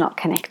plug is not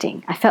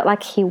connecting. I felt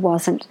like he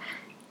wasn't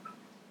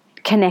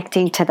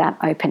connecting to that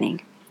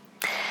opening.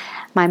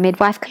 My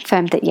midwife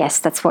confirmed that yes,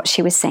 that's what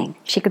she was seeing.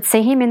 She could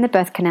see him in the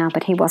birth canal,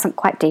 but he wasn't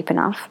quite deep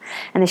enough.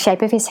 And the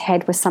shape of his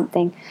head was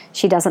something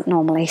she doesn't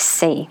normally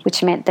see,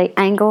 which meant the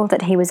angle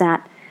that he was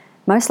at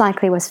most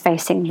likely was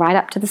facing right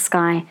up to the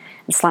sky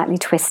and slightly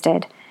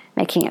twisted,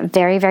 making it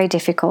very, very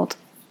difficult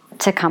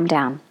to come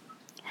down.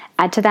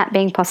 Add to that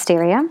being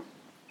posterior,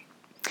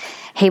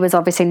 he was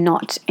obviously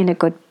not in a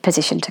good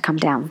position to come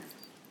down.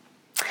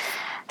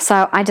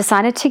 So I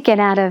decided to get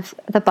out of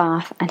the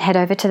bath and head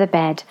over to the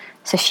bed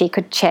so she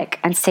could check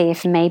and see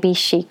if maybe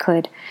she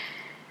could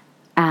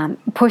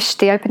push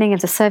the opening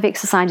of the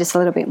cervix aside just a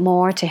little bit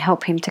more to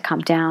help him to come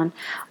down,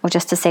 or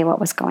just to see what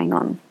was going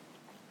on.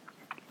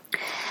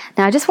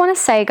 Now, I just want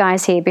to say,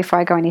 guys, here before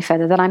I go any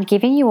further, that I'm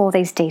giving you all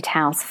these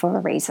details for a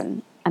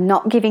reason. I'm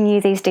not giving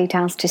you these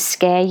details to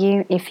scare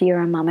you if you're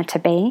a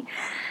mama-to-be.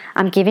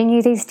 I'm giving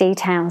you these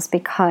details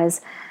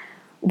because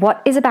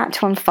what is about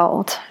to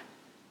unfold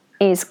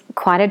is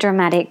quite a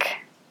dramatic,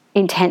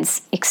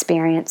 intense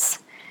experience,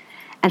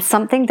 and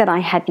something that I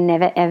had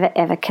never, ever,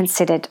 ever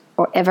considered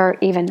or ever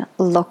even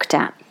looked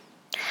at.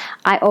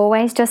 I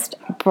always just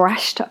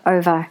brushed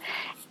over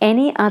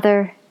any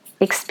other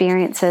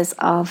experiences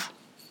of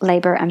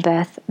labor and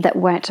birth that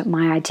weren't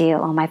my ideal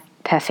or my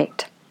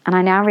perfect. And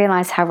I now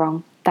realize how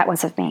wrong that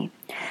was of me,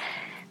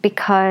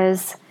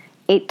 because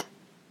it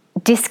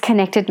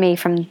disconnected me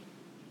from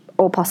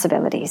all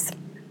possibilities.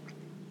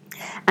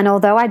 And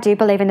although I do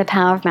believe in the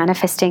power of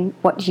manifesting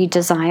what you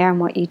desire and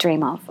what you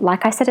dream of,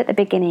 like I said at the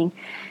beginning,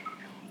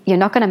 you're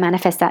not going to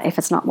manifest that if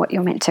it's not what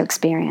you're meant to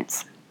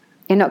experience.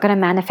 You're not going to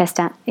manifest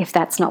that if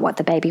that's not what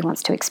the baby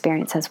wants to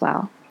experience as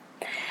well.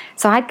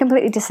 So I'd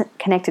completely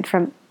disconnected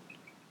from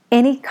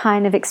any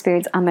kind of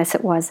experience unless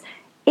it was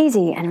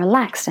easy and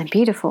relaxed and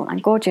beautiful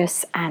and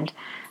gorgeous and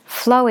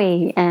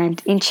flowy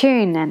and in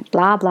tune and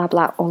blah, blah,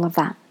 blah, all of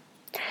that.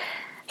 So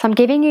I'm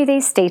giving you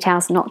these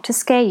details not to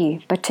scare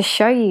you, but to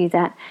show you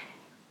that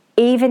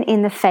even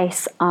in the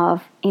face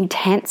of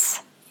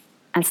intense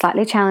and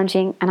slightly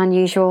challenging and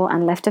unusual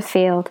and left of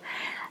field,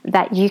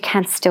 that you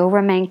can still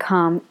remain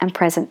calm and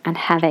present and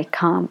have a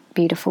calm,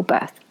 beautiful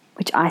birth,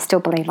 which I still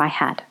believe I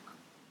had.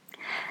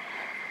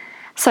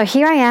 So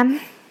here I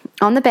am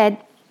on the bed,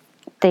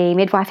 the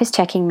midwife is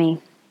checking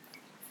me,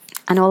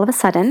 and all of a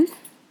sudden,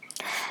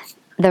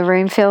 the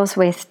room fills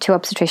with 2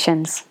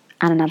 obstetricians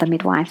and another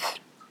midwife.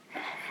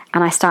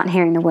 And I start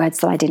hearing the words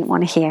that I didn't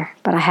want to hear,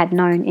 but I had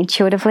known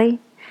intuitively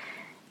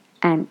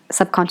and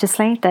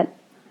subconsciously that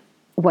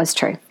was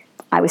true.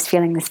 I was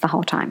feeling this the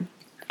whole time.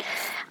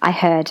 I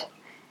heard,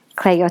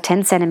 "Claire, you're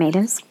 10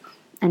 centimeters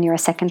and you're a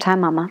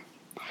second-time mama.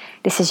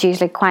 This is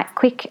usually quite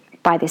quick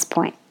by this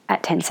point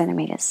at 10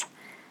 centimeters.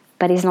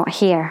 But he's not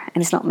here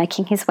and he's not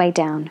making his way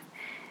down,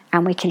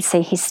 and we can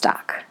see he's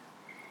stuck.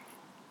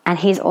 And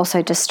he's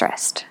also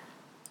distressed.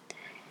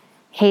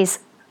 He's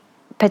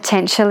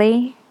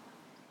potentially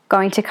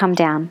going to come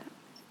down,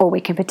 or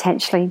we can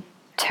potentially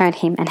turn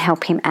him and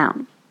help him out.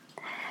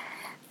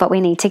 But we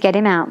need to get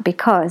him out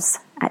because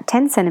at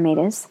 10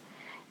 centimeters,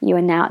 you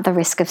are now at the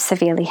risk of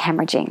severely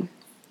hemorrhaging."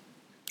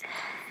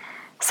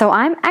 So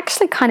I'm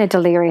actually kind of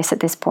delirious at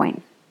this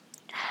point.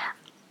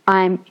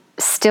 I'm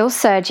still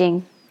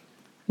surging.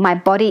 My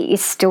body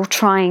is still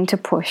trying to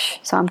push.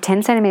 So I'm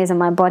 10 centimeters and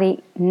my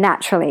body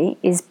naturally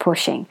is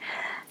pushing.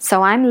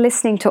 So I'm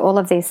listening to all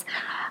of this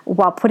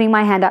while putting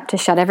my hand up to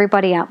shut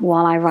everybody up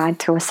while I ride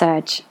through a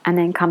surge and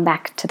then come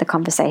back to the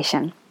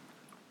conversation.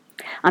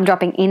 I'm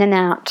dropping in and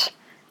out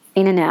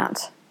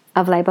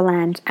of labor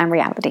land and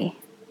reality.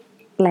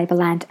 Labor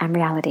land and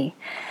reality.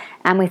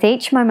 And with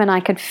each moment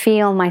I could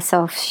feel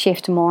myself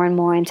shift more and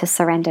more into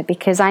surrender,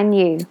 because I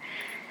knew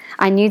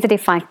that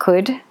if I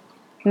could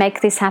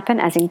make this happen,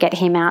 as in get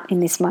him out in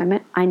this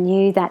moment, I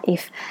knew that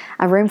if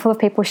a room full of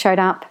people showed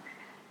up,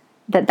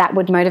 that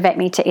would motivate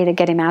me to either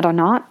get him out or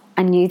not.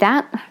 I knew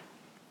that.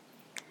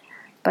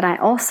 But I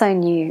also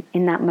knew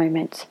in that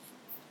moment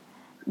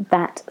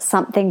that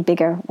something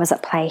bigger was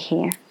at play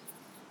here.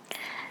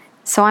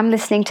 So I'm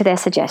listening to their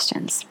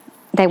suggestions.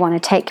 They want to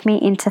take me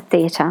into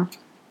theatre,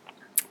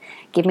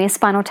 give me a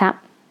spinal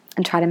tap,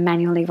 and try to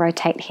manually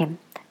rotate him,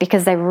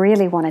 because they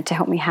really wanted to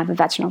help me have a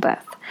vaginal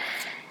birth.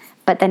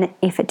 But then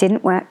if it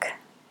didn't work,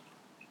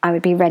 I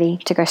would be ready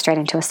to go straight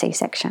into a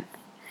C-section.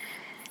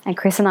 And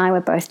Chris and I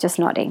were both just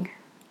nodding,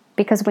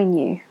 because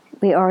we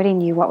already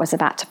knew what was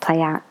about to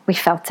play out. We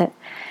felt it.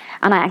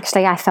 And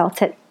I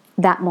felt it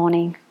that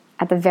morning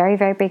at the very,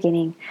 very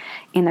beginning,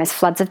 in those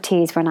floods of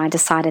tears when I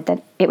decided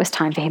that it was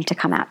time for him to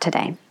come out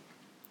today.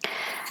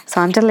 So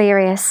I'm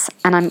delirious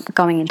and I'm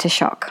going into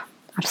shock.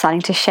 I'm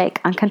starting to shake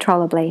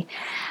uncontrollably,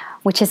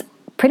 which is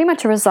pretty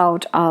much a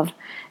result of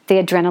the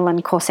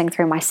adrenaline coursing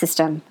through my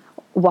system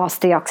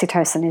whilst the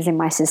oxytocin is in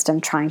my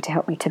system trying to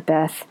help me to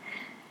birth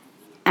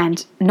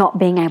and not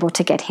being able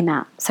to get him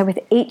out. So with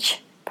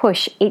each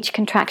push, each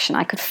contraction,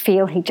 I could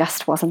feel he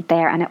just wasn't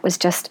there, and it was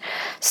just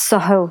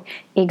so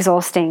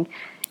exhausting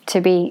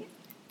to be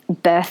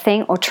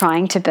birthing or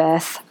trying to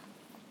birth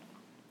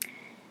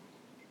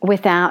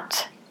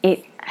without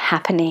it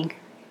happening,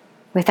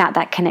 without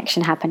that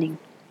connection happening.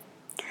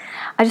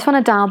 I just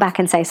want to dial back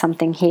and say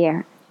something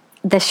here.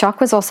 The shock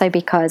was also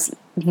because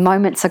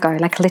moments ago,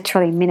 like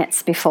literally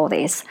minutes before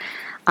this,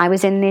 I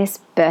was in this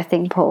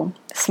birthing pool,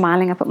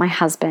 smiling up at my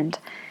husband,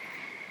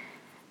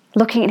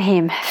 looking at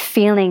him,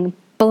 feeling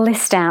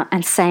blissed out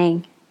and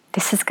saying,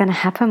 "This is going to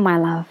happen, my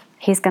love.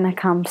 He's going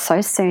to come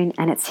so soon,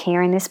 and it's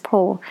here in this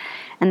pool,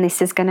 and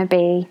this is going to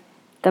be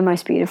the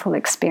most beautiful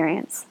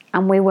experience."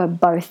 And we were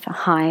both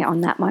high on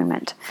that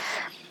moment.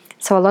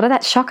 So a lot of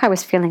that shock I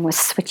was feeling was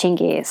switching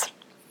gears.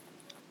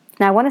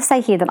 Now, I want to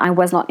say here that I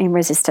was not in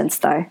resistance,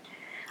 though.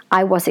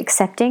 I was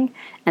accepting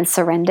and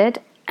surrendered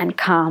and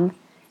calm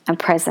and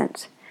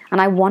present. And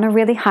I want to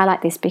really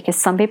highlight this, because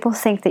some people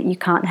think that you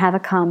can't have a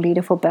calm,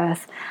 beautiful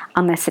birth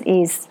unless it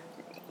is,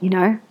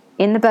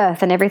 in the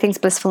birth and everything's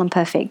blissful and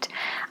perfect.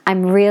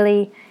 I'm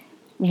really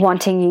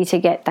wanting you to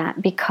get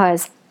that,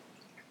 because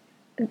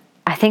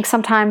I think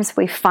sometimes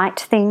we fight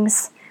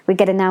things, we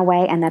get in our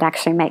way, and that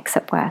actually makes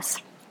it worse.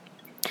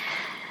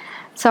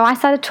 So I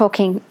started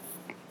talking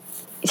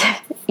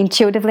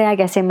intuitively, I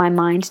guess, in my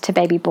mind to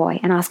baby boy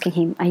and asking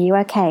him, "Are you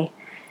okay?"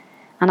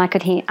 And I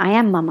could hear, "I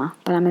am, Mama,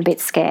 but I'm a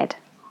bit scared."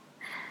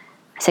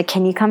 I said,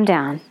 "Can you come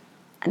down?"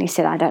 And he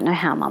said, "I don't know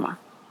how, Mama.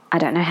 I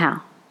don't know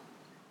how."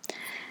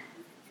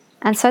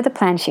 And so the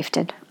plan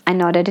shifted. I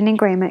nodded in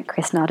agreement.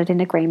 Chris nodded in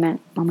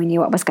agreement when we knew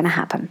what was going to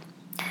happen.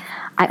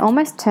 I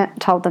almost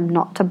told them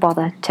not to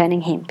bother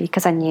turning him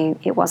because I knew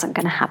it wasn't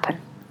going to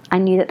happen. I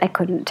knew that they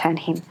couldn't turn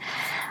him,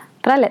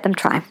 but I let them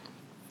try.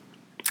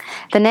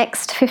 The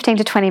next 15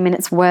 to 20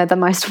 minutes were the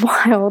most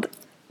wild,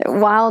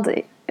 oh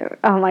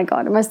my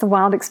God, the most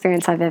wild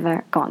experience I've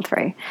ever gone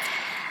through.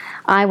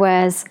 I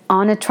was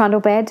on a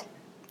trundle bed,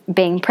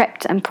 being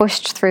prepped and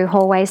pushed through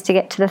hallways to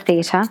get to the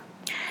theatre,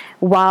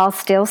 while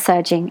still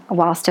surging,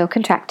 while still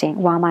contracting,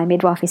 while my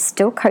midwife is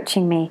still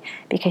coaching me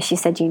because she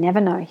said, you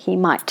never know, he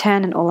might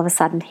turn and all of a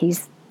sudden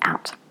he's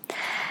out.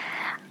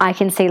 I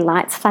can see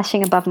lights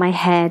flashing above my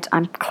head.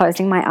 I'm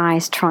closing my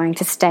eyes, trying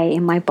to stay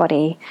in my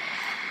body.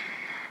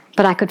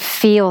 But I could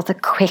feel the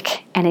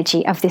quick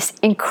energy of this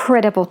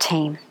incredible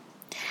team.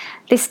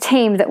 This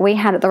team that we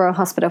had at the Royal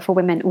Hospital for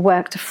Women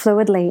worked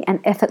fluidly and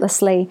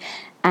effortlessly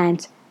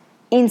and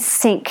in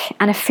sync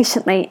and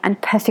efficiently and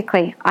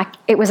perfectly.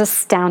 It was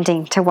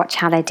astounding to watch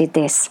how they did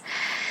this.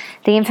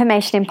 The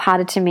information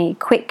imparted to me,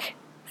 quick,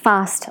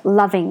 fast,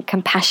 loving,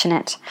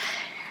 compassionate,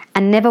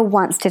 and never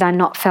once did I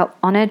not feel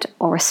honoured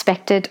or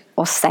respected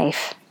or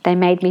safe. They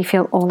made me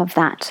feel all of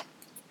that.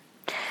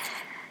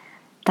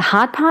 The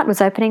hard part was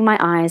opening my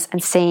eyes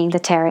and seeing the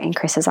terror in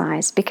Chris's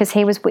eyes because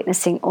he was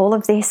witnessing all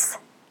of this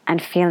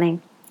and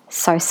feeling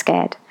so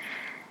scared.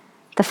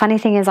 The funny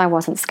thing is I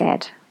wasn't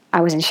scared.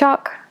 I was in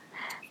shock,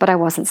 but I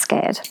wasn't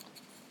scared.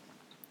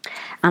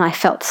 And I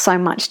felt so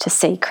much to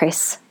see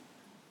Chris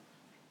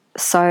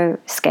so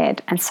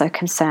scared and so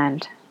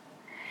concerned.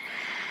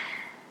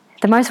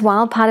 The most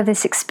wild part of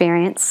this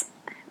experience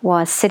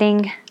was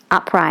sitting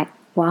upright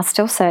while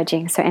still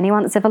surging. So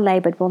anyone that's ever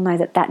laboured will know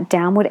that that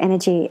downward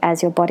energy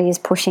as your body is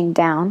pushing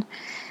down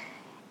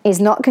is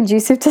not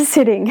conducive to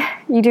sitting.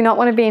 You do not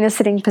want to be in a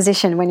sitting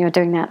position when you're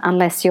doing that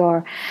unless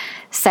you're,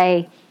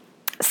 say,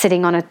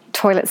 sitting on a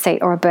toilet seat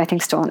or a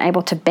birthing stool and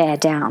able to bear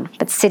down.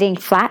 But sitting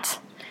flat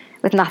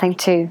with nothing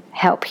to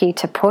help you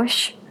to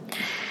push.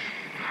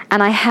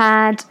 And I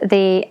had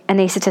the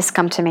anaesthetist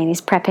come to me and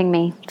he's prepping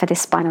me for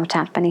this spinal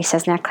tap. And he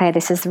says, now Claire,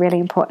 this is the really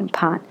important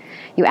part.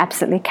 You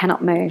absolutely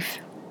cannot move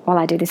while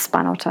I do this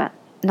spinal tap,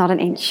 not an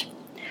inch.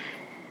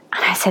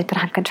 And I said, but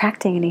I'm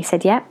contracting. And he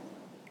said, yep,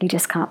 you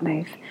just can't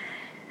move.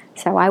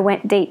 So I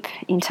went deep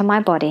into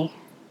my body.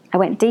 I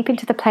went deep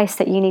into the place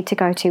that you need to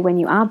go to when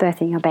you are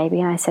birthing your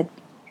baby. And I said,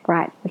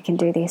 right, we can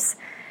do this.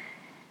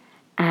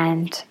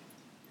 And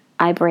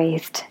I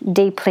breathed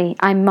deeply.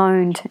 I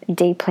moaned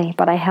deeply,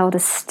 but I held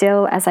as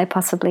still as I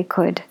possibly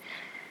could.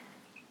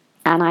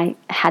 And I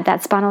had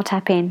that spinal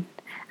tap in,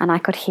 and I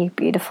could hear,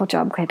 beautiful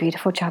job, Claire,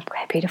 beautiful job,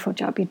 Claire, beautiful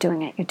job. You're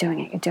doing it, you're doing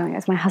it, you're doing it. It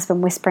was my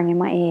husband whispering in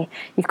my ear,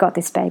 you've got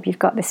this, babe, you've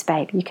got this,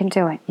 babe. You can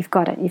do it, you've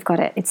got it, you've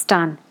got it. It's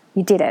done.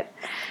 You did it.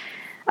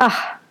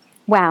 Oh,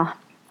 wow.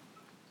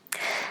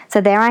 So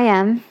there I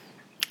am,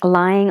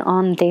 lying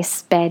on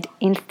this bed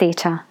in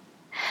theatre,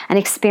 an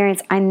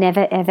experience I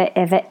never, ever,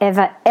 ever,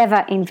 ever,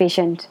 ever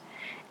envisioned.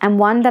 And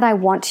one that I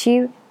want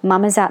you,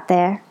 mamas out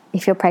there,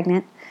 if you're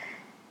pregnant,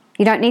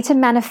 you don't need to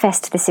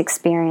manifest this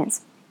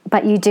experience,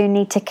 but you do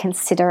need to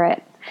consider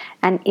it.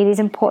 And it is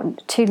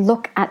important to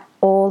look at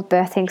all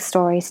birthing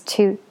stories,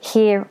 to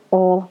hear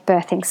all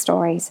birthing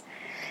stories,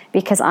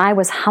 because I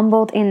was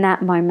humbled in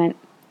that moment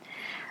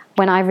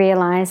when I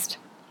realized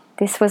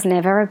this was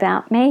never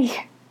about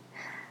me.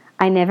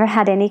 I never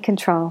had any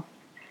control.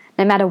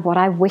 No matter what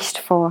I wished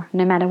for,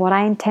 no matter what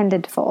I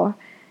intended for,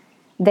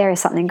 there is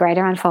something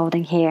greater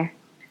unfolding here.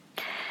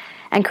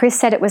 And Chris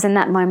said it was in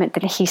that moment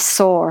that he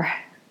saw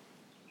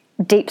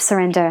deep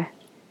surrender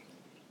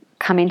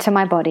come into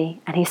my body,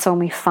 and he saw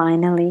me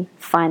finally,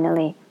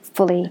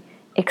 fully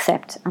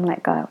accept and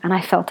let go. And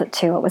I felt it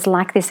too. It was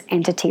like this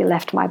entity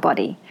left my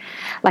body,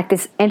 like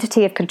this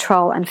entity of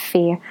control and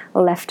fear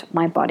left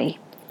my body.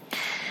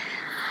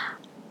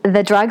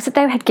 The drugs that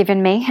they had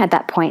given me at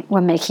that point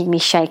were making me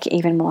shake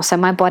even more. So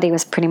my body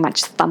was pretty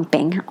much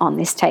thumping on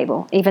this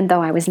table, even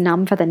though I was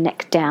numb for the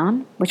neck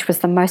down, which was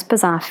the most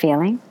bizarre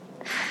feeling.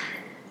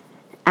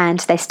 And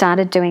they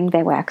started doing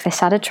their work. They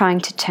started trying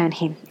to turn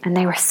him. And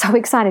they were so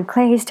excited.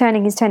 Claire, he's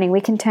turning.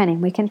 We can turn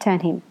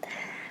him.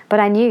 But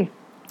I knew.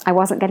 I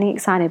wasn't getting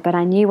excited, but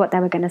I knew what they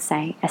were going to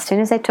say. As soon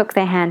as they took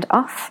their hand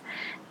off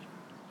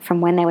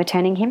from when they were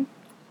turning him,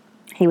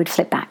 he would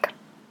flip back.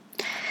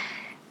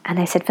 And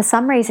they said, for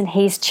some reason,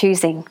 he's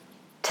choosing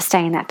to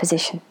stay in that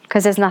position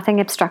because there's nothing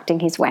obstructing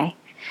his way.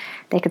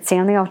 They could see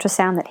on the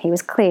ultrasound that he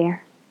was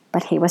clear,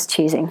 but he was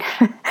choosing.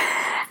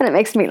 And it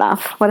makes me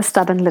laugh. What a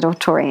stubborn little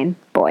Taurian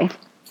boy.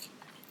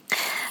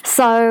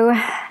 So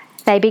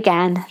they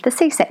began the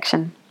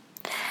C-section.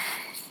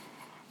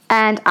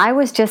 And I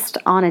was just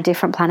on a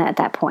different planet at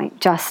that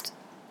point, just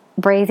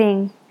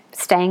breathing,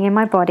 staying in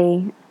my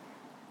body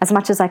as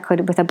much as I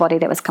could with a body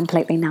that was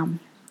completely numb.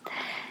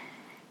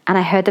 And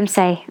I heard them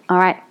say, all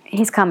right,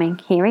 he's coming.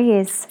 Here he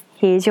is.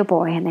 Here's your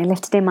boy. And they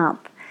lifted him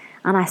up.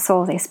 And I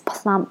saw this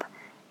plump,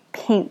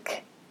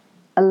 pink,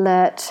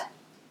 alert,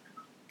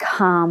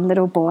 calm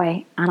little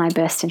boy. And I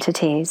burst into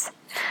tears.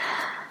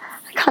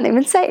 I can't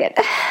even say it.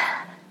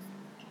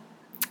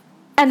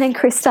 And then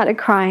Chris started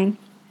crying.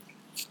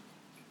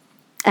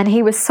 And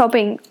he was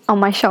sobbing on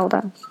my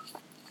shoulder.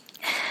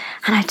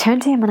 And I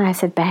turned to him and I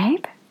said,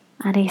 babe.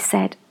 And he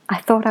said, I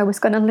thought I was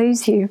going to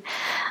lose you.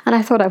 And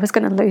I thought I was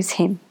going to lose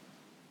him.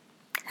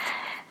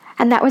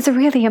 And that was a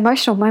really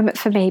emotional moment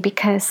for me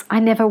because I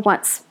never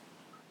once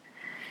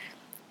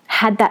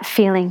had that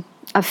feeling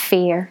of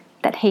fear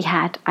that he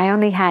had. I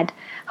only had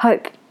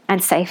hope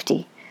and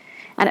safety.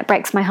 And it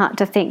breaks my heart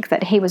to think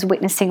that he was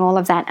witnessing all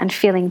of that and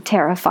feeling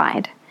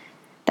terrified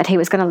that he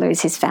was going to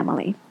lose his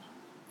family.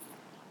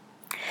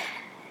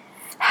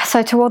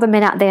 So to all the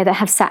men out there that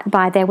have sat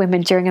by their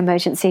women during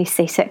emergency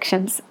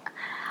C-sections,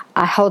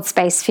 I hold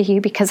space for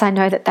you because I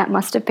know that that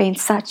must have been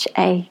such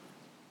a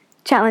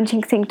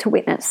challenging thing to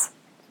witness.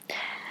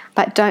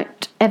 But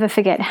don't ever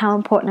forget how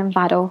important and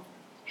vital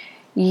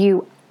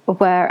you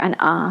were and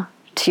are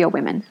to your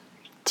women,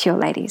 to your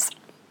ladies.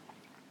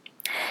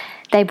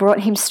 They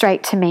brought him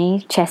straight to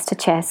me, chest to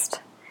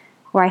chest,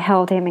 where I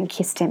held him and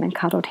kissed him and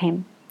cuddled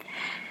him.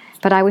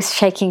 But I was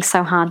shaking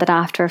so hard that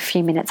after a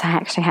few minutes I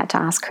actually had to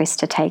ask Chris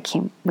to take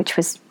him, which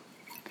was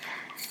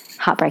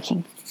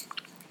heartbreaking.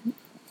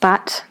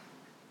 But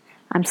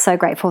I'm so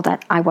grateful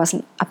that I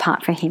wasn't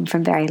apart from him for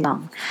very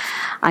long.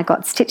 I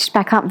got stitched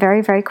back up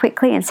very, very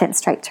quickly and sent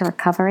straight to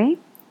recovery.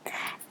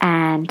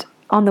 And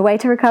on the way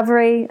to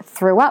recovery,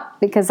 threw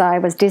up because I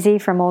was dizzy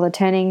from all the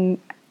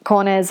turning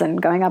corners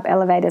and going up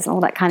elevators and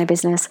all that kind of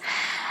business.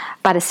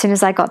 But as soon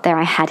as I got there,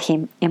 I had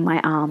him in my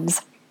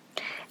arms.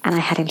 And I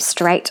had him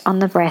straight on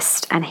the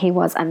breast, and he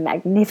was a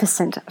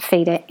magnificent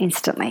feeder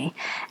instantly.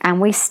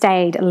 And we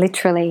stayed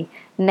literally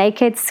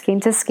naked, skin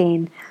to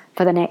skin,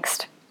 for the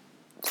next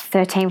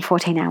 13,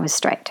 14 hours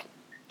straight.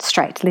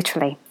 Straight,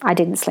 literally. I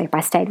didn't sleep. I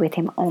stayed with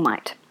him all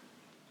night.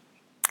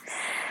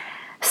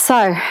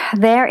 So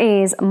there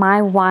is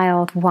my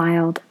wild,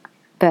 wild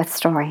birth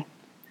story.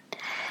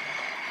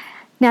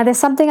 Now there's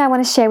something I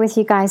want to share with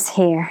you guys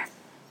here.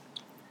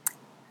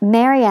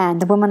 Marianne,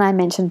 the woman I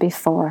mentioned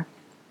before,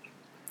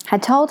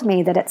 had told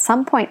me that at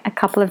some point a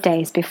couple of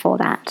days before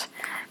that,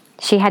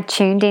 she had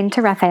tuned in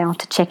to Raphael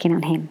to check in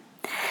on him.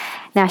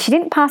 Now, she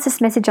didn't pass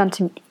this message on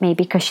to me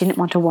because she didn't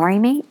want to worry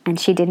me and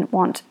she didn't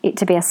want it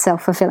to be a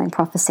self-fulfilling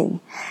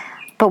prophecy.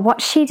 But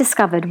what she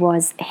discovered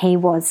was he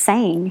was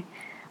saying,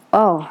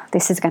 oh,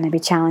 this is going to be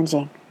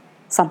challenging.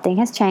 Something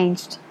has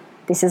changed.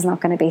 This is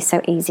not going to be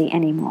so easy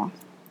anymore.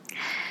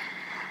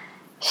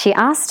 She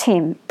asked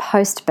him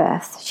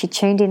post-birth. She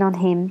tuned in on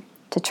him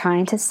to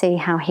trying to see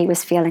how he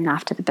was feeling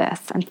after the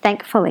birth. And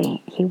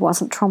thankfully, he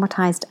wasn't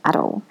traumatized at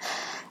all.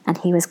 And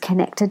he was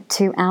connected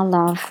to our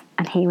love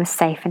and he was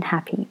safe and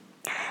happy.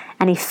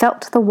 And he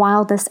felt the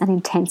wildness and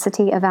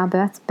intensity of our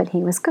birth, but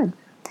he was good.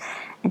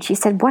 And she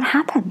said, what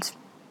happened?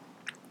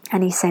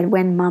 And he said,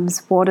 when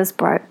Mum's waters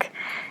broke,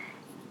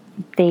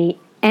 the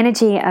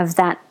energy of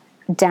that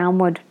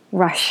downward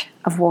rush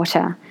of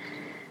water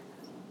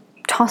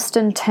tossed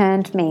and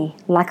turned me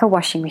like a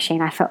washing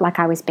machine. I felt like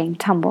I was being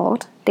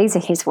tumbled. These are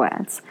his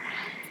words.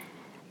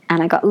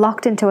 And I got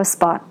locked into a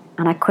spot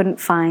and I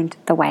couldn't find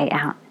the way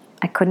out.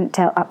 I couldn't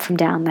tell up from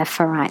down, left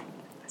from right.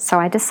 So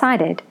I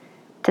decided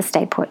to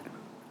stay put.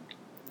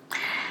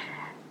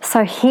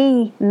 So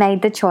he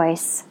made the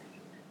choice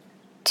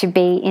to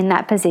be in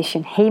that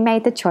position. He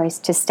made the choice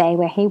to stay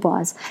where he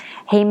was.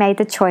 He made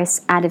the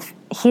choice out of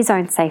his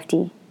own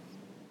safety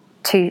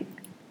to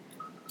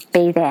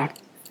be there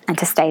and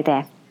to stay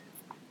there,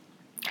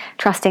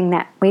 trusting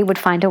that we would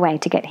find a way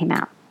to get him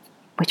out,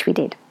 which we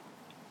did.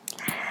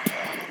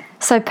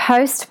 So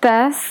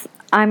post-birth,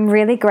 I'm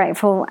really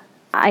grateful.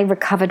 I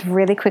recovered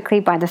really quickly.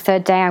 By the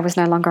third day, I was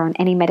no longer on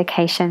any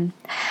medication.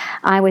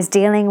 I was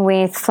dealing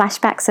with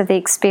flashbacks of the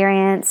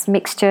experience,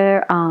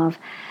 mixture of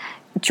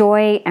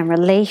joy and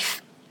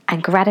relief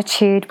and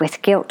gratitude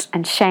with guilt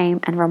and shame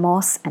and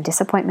remorse and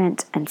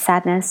disappointment and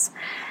sadness,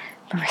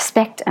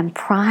 respect and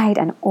pride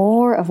and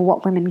awe of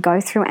what women go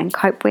through and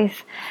cope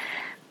with,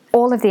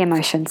 all of the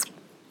emotions.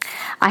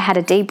 I had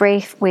a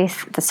debrief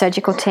with the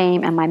surgical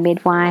team and my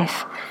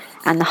midwife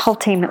and the whole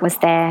team that was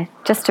there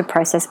just to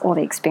process all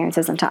the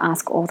experiences and to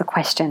ask all the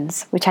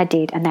questions, which I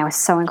did, and they were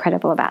so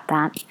incredible about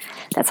that.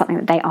 That's something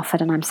that they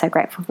offered, and I'm so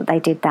grateful that they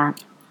did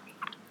that.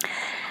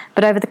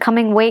 But over the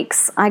coming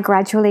weeks, I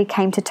gradually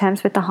came to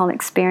terms with the whole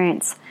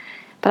experience.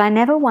 But I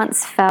never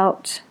once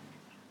felt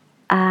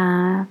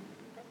that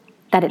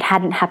it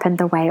hadn't happened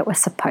the way it was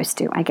supposed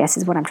to, I guess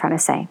is what I'm trying to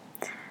say.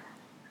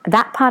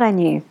 That part I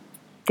knew.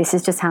 This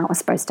is just how it was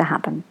supposed to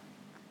happen.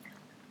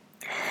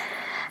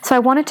 So I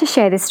wanted to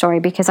share this story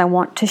because I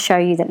want to show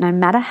you that no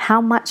matter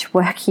how much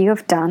work you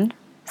have done,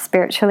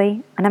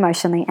 spiritually and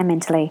emotionally and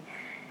mentally,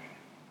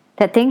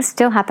 that things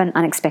still happen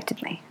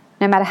unexpectedly.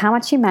 No matter how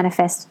much you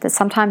manifest, that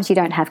sometimes you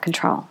don't have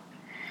control.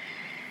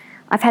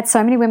 I've had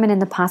so many women in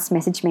the past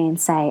message me and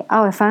say,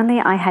 oh, if only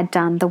I had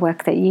done the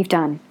work that you've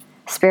done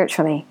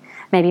spiritually,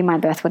 maybe my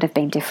birth would have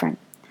been different.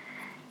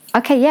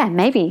 Okay, yeah,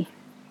 maybe,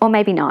 or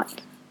maybe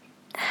not.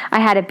 I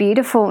had a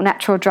beautiful,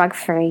 natural,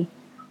 drug-free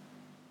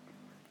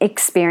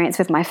experience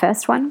with my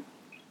first one,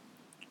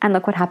 and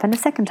look what happened the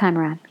second time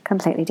around,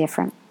 completely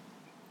different.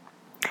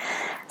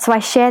 So I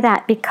share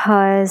that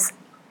because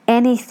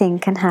anything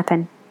can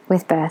happen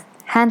with birth.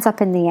 Hands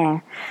up in the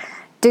air.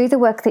 Do the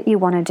work that you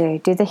want to do.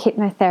 Do the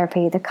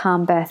hypnotherapy, the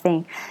calm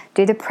birthing,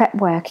 do the prep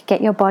work,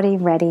 get your body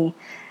ready,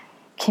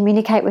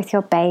 communicate with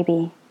your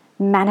baby,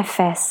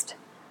 manifest.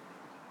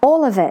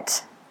 All of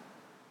it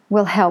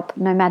will help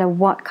no matter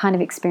what kind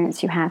of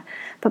experience you have.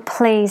 But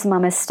please,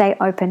 mamas, stay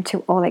open to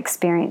all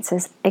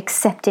experiences,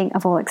 accepting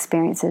of all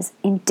experiences,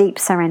 in deep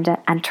surrender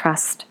and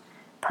trust.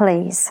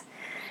 Please.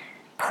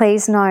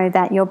 Please know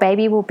that your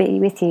baby will be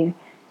with you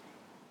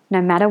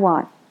no matter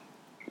what.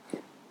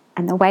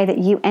 And the way that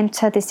you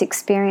enter this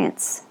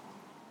experience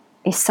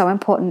is so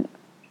important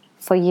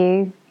for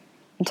you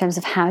in terms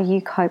of how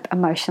you cope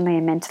emotionally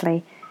and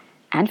mentally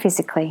and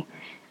physically,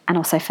 and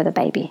also for the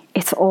baby.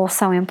 It's all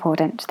so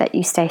important that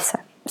you stay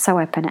so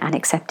open and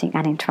accepting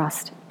and in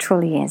trust. It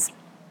truly is.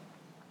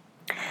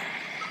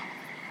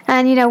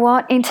 And you know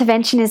what?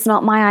 Intervention is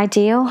not my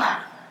ideal.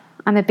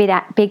 I'm a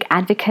big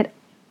advocate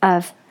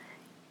of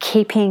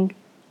keeping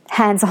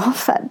hands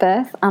off at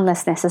birth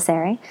unless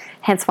necessary,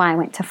 hence why I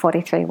went to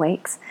 43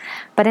 weeks.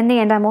 But in the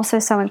end, I'm also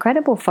so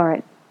incredibly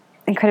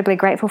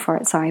grateful for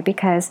it,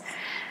 because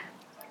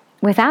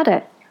without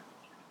it,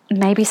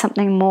 maybe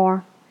something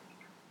more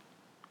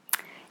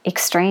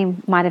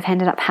extreme might have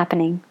ended up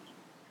happening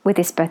with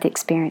this birth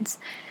experience.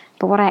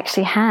 But what I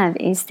actually have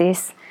is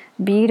this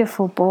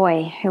beautiful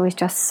boy who is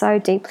just so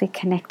deeply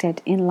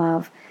connected in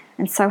love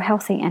and so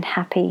healthy and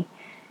happy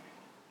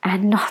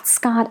and not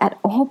scarred at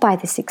all by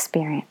this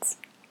experience.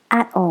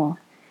 At all.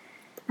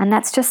 And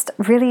that's just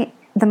really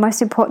the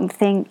most important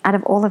thing out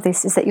of all of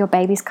this, is that your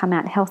babies come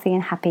out healthy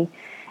and happy,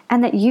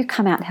 and that you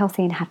come out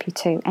healthy and happy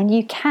too. And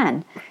you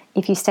can,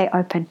 if you stay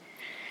open.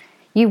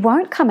 You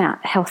won't come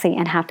out healthy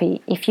and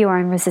happy if you are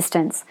in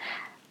resistance,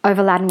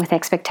 overladen with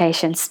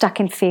expectations,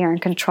 stuck in fear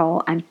and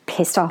control, and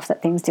pissed off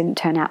that things didn't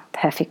turn out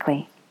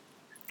perfectly.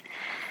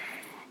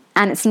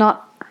 And it's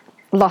not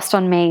lost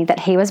on me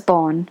that he was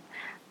born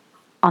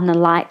on the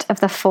light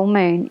of the full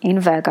moon in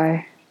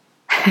Virgo,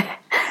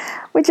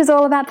 which is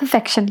all about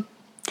perfection.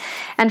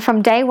 And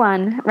from day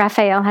one,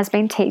 Raphael has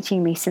been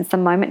teaching me since the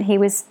moment he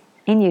was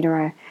in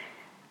utero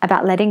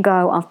about letting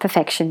go of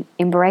perfection,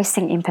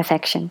 embracing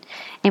imperfection,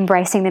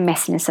 embracing the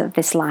messiness of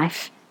this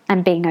life,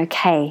 and being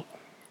okay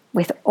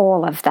with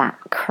all of that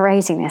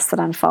craziness that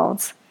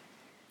unfolds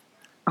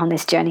on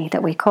this journey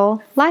that we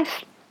call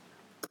life.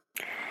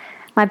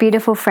 My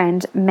beautiful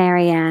friend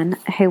Marianne,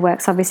 who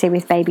works obviously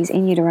with babies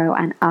in utero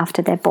and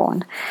after they're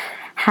born,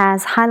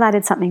 has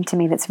highlighted something to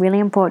me that's really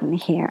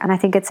important here. And I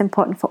think it's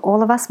important for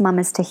all of us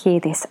mamas to hear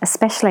this,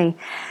 especially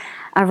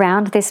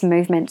around this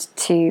movement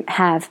to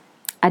have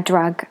a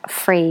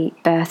drug-free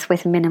birth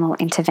with minimal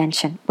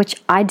intervention,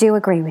 which I do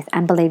agree with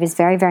and believe is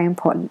very, very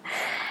important,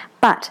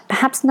 but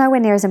perhaps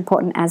nowhere near as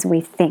important as we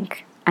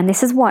think. And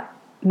this is what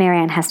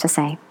Marianne has to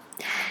say.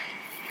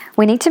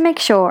 We need to make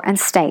sure and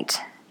state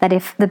that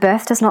if the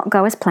birth does not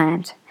go as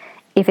planned,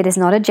 if it is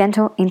not a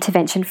gentle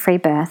intervention-free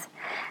birth,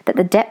 that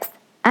the depth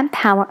and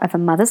power of a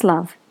mother's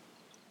love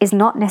is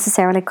not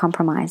necessarily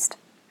compromised.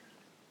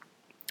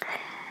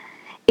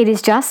 It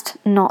is just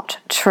not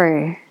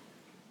true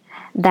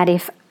that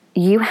if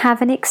you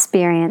have an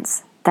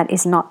experience that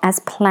is not as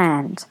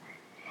planned,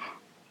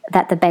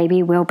 that the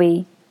baby will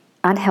be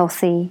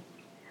unhealthy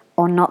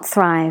or not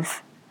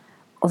thrive,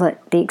 or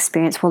that the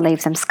experience will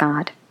leave them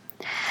scarred.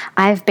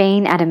 I've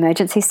been at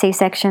emergency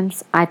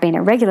C-sections, I've been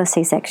at regular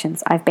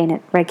C-sections, I've been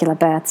at regular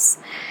births.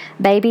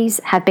 Babies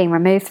have been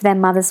removed from their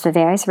mothers for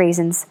various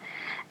reasons,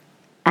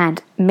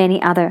 and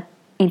many other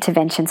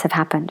interventions have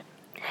happened.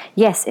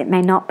 Yes, it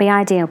may not be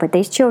ideal, but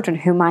these children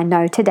whom I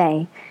know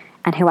today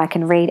and who I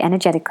can read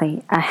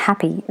energetically are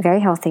happy,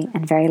 very healthy,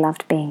 and very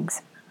loved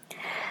beings.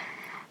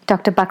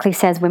 Dr. Buckley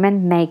says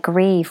women may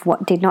grieve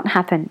what did not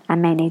happen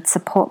and may need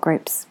support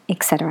groups,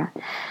 etc.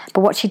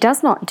 But what she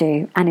does not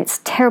do, and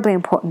it's terribly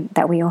important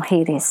that we all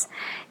hear this,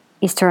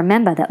 is to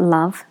remember that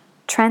love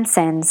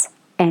transcends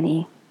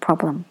any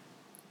problem.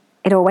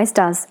 It always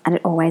does, and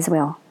it always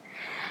will.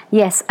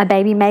 Yes, a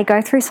baby may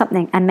go through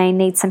something and may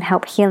need some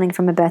help healing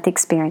from a birth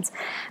experience,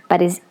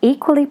 but it is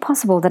equally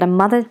possible that a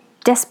mother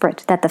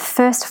desperate that the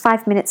first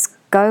 5 minutes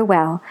go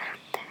well,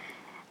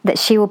 that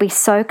she will be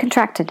so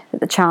contracted that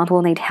the child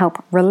will need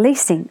help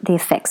releasing the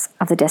effects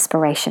of the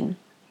desperation.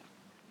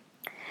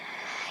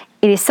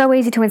 It is so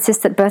easy to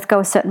insist that birth go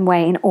a certain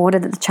way in order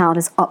that the child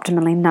is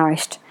optimally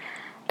nourished,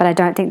 but I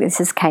don't think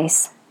this is the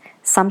case.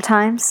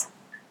 Sometimes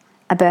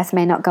a birth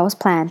may not go as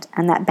planned,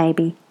 and that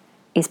baby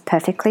is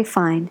perfectly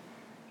fine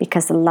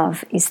because the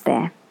love is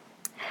there.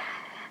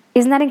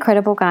 Isn't that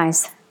incredible,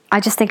 guys? I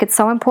just think it's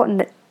so important,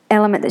 that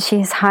element that she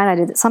has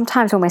highlighted, that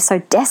sometimes when we're so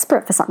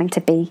desperate for something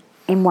to be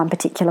in one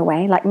particular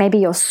way, like maybe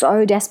you're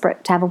so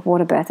desperate to have a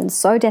water birth and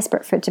so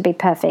desperate for it to be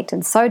perfect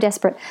and so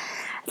desperate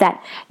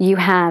that you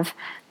have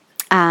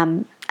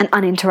an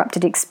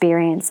uninterrupted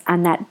experience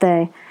and that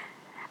the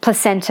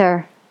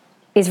placenta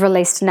is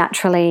released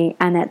naturally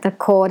and that the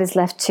cord is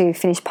left to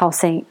finish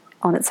pulsing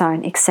on its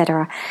own,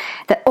 etc.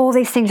 That all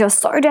these things, you're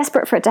so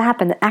desperate for it to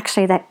happen that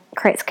actually that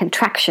creates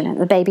contraction and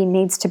the baby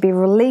needs to be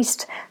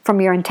released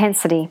from your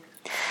intensity.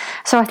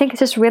 So I think it's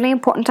just really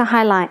important to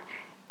highlight,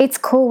 it's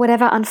cool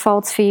whatever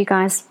unfolds for you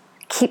guys.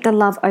 keep the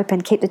love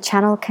open, keep the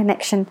channel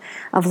connection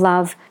of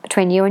love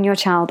between you and your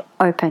child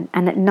open,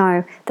 and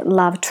know that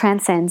love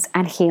transcends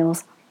and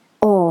heals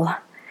all.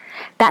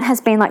 That has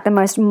been like the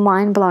most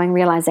mind-blowing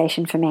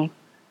realization for me,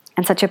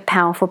 and such a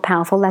powerful,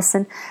 powerful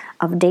lesson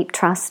of deep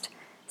trust,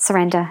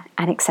 surrender,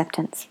 and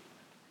acceptance.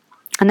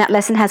 And that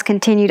lesson has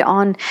continued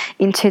on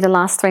into the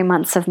last 3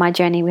 months of my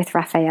journey with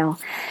Raphael.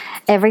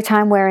 Every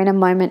time we're in a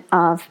moment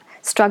of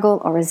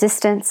struggle or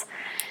resistance,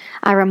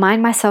 I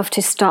remind myself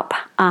to stop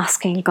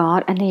asking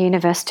God and the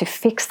universe to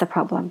fix the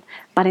problem,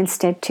 but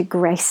instead to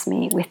grace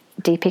me with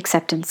deep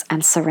acceptance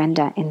and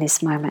surrender in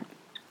this moment.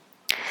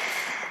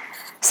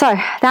 So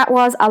that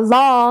was a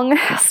long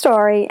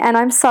story, and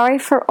I'm sorry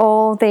for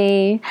all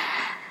the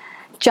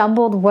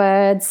jumbled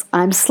words.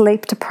 I'm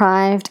sleep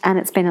deprived, and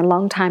it's been a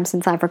long time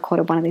since I've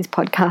recorded one of these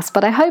podcasts,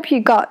 but I hope you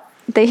got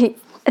the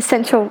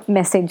essential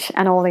message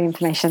and all the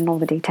information and all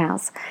the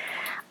details.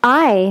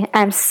 I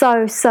am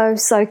so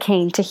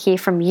keen to hear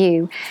from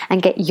you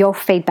and get your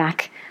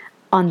feedback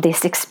on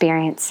this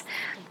experience.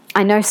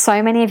 I know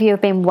so many of you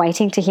have been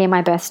waiting to hear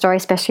my birth story,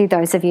 especially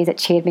those of you that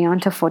cheered me on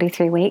to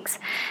 43 weeks.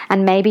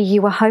 And maybe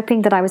you were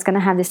hoping that I was going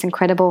to have this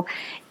incredible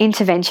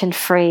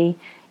intervention-free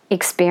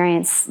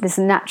experience, this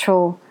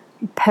natural,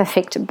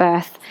 perfect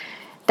birth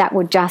that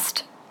would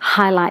just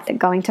highlight that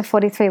going to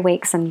 43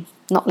 weeks and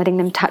not letting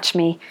them touch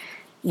me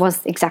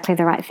was exactly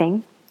the right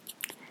thing.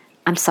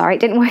 I'm sorry it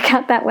didn't work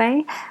out that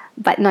way,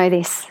 but know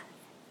this,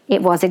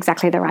 it was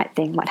exactly the right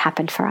thing, what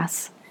happened for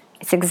us.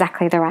 It's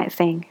exactly the right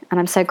thing, and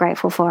I'm so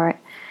grateful for it.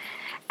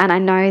 And I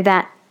know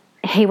that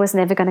he was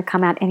never going to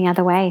come out any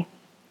other way.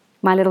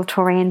 My little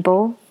Taurian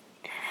bull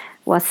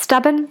was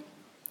stubborn,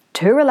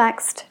 too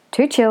relaxed,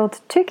 too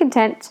chilled, too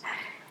content,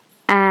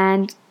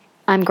 and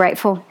I'm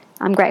grateful.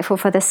 I'm grateful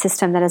for the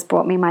system that has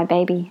brought me my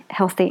baby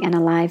healthy and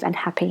alive and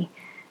happy.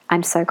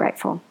 I'm so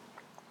grateful.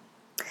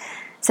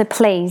 So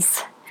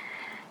please,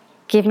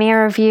 give me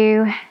a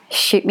review,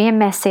 shoot me a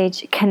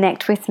message,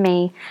 connect with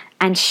me,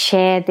 and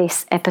share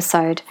this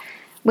episode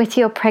with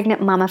your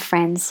pregnant mama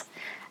friends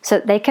so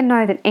that they can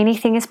know that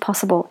anything is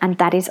possible and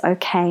that is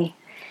okay.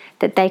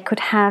 That they could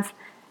have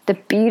the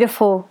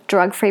beautiful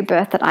drug-free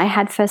birth that I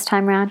had first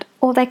time round,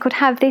 or they could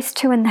have this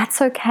too, and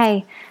that's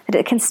okay. That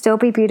it can still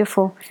be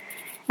beautiful,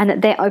 and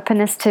that their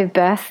openness to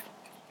birth,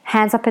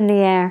 hands up in the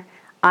air,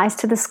 eyes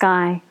to the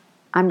sky,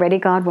 I'm ready,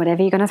 God,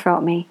 whatever you're going to throw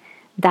at me,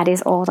 that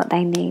is all that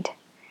they need.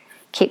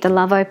 Keep the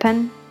love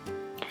open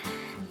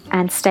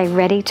and stay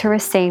ready to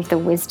receive the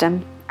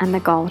wisdom and the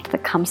gold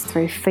that comes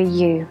through for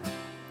you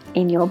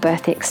in your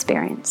birth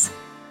experience.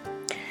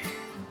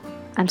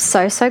 I'm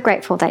so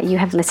grateful that you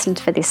have listened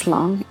for this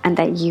long and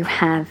that you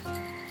have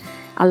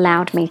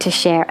allowed me to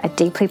share a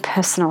deeply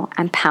personal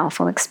and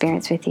powerful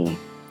experience with you.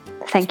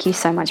 Thank you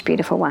so much,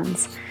 beautiful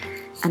ones.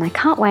 And I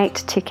can't wait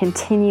to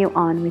continue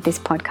on with this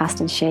podcast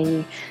and share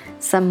you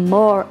some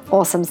more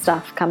awesome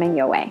stuff coming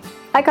your way.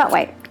 I can't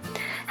wait.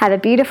 Have a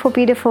beautiful,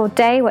 beautiful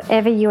day,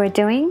 whatever you are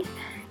doing,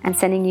 and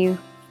sending you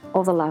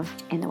all the love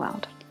in the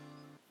world.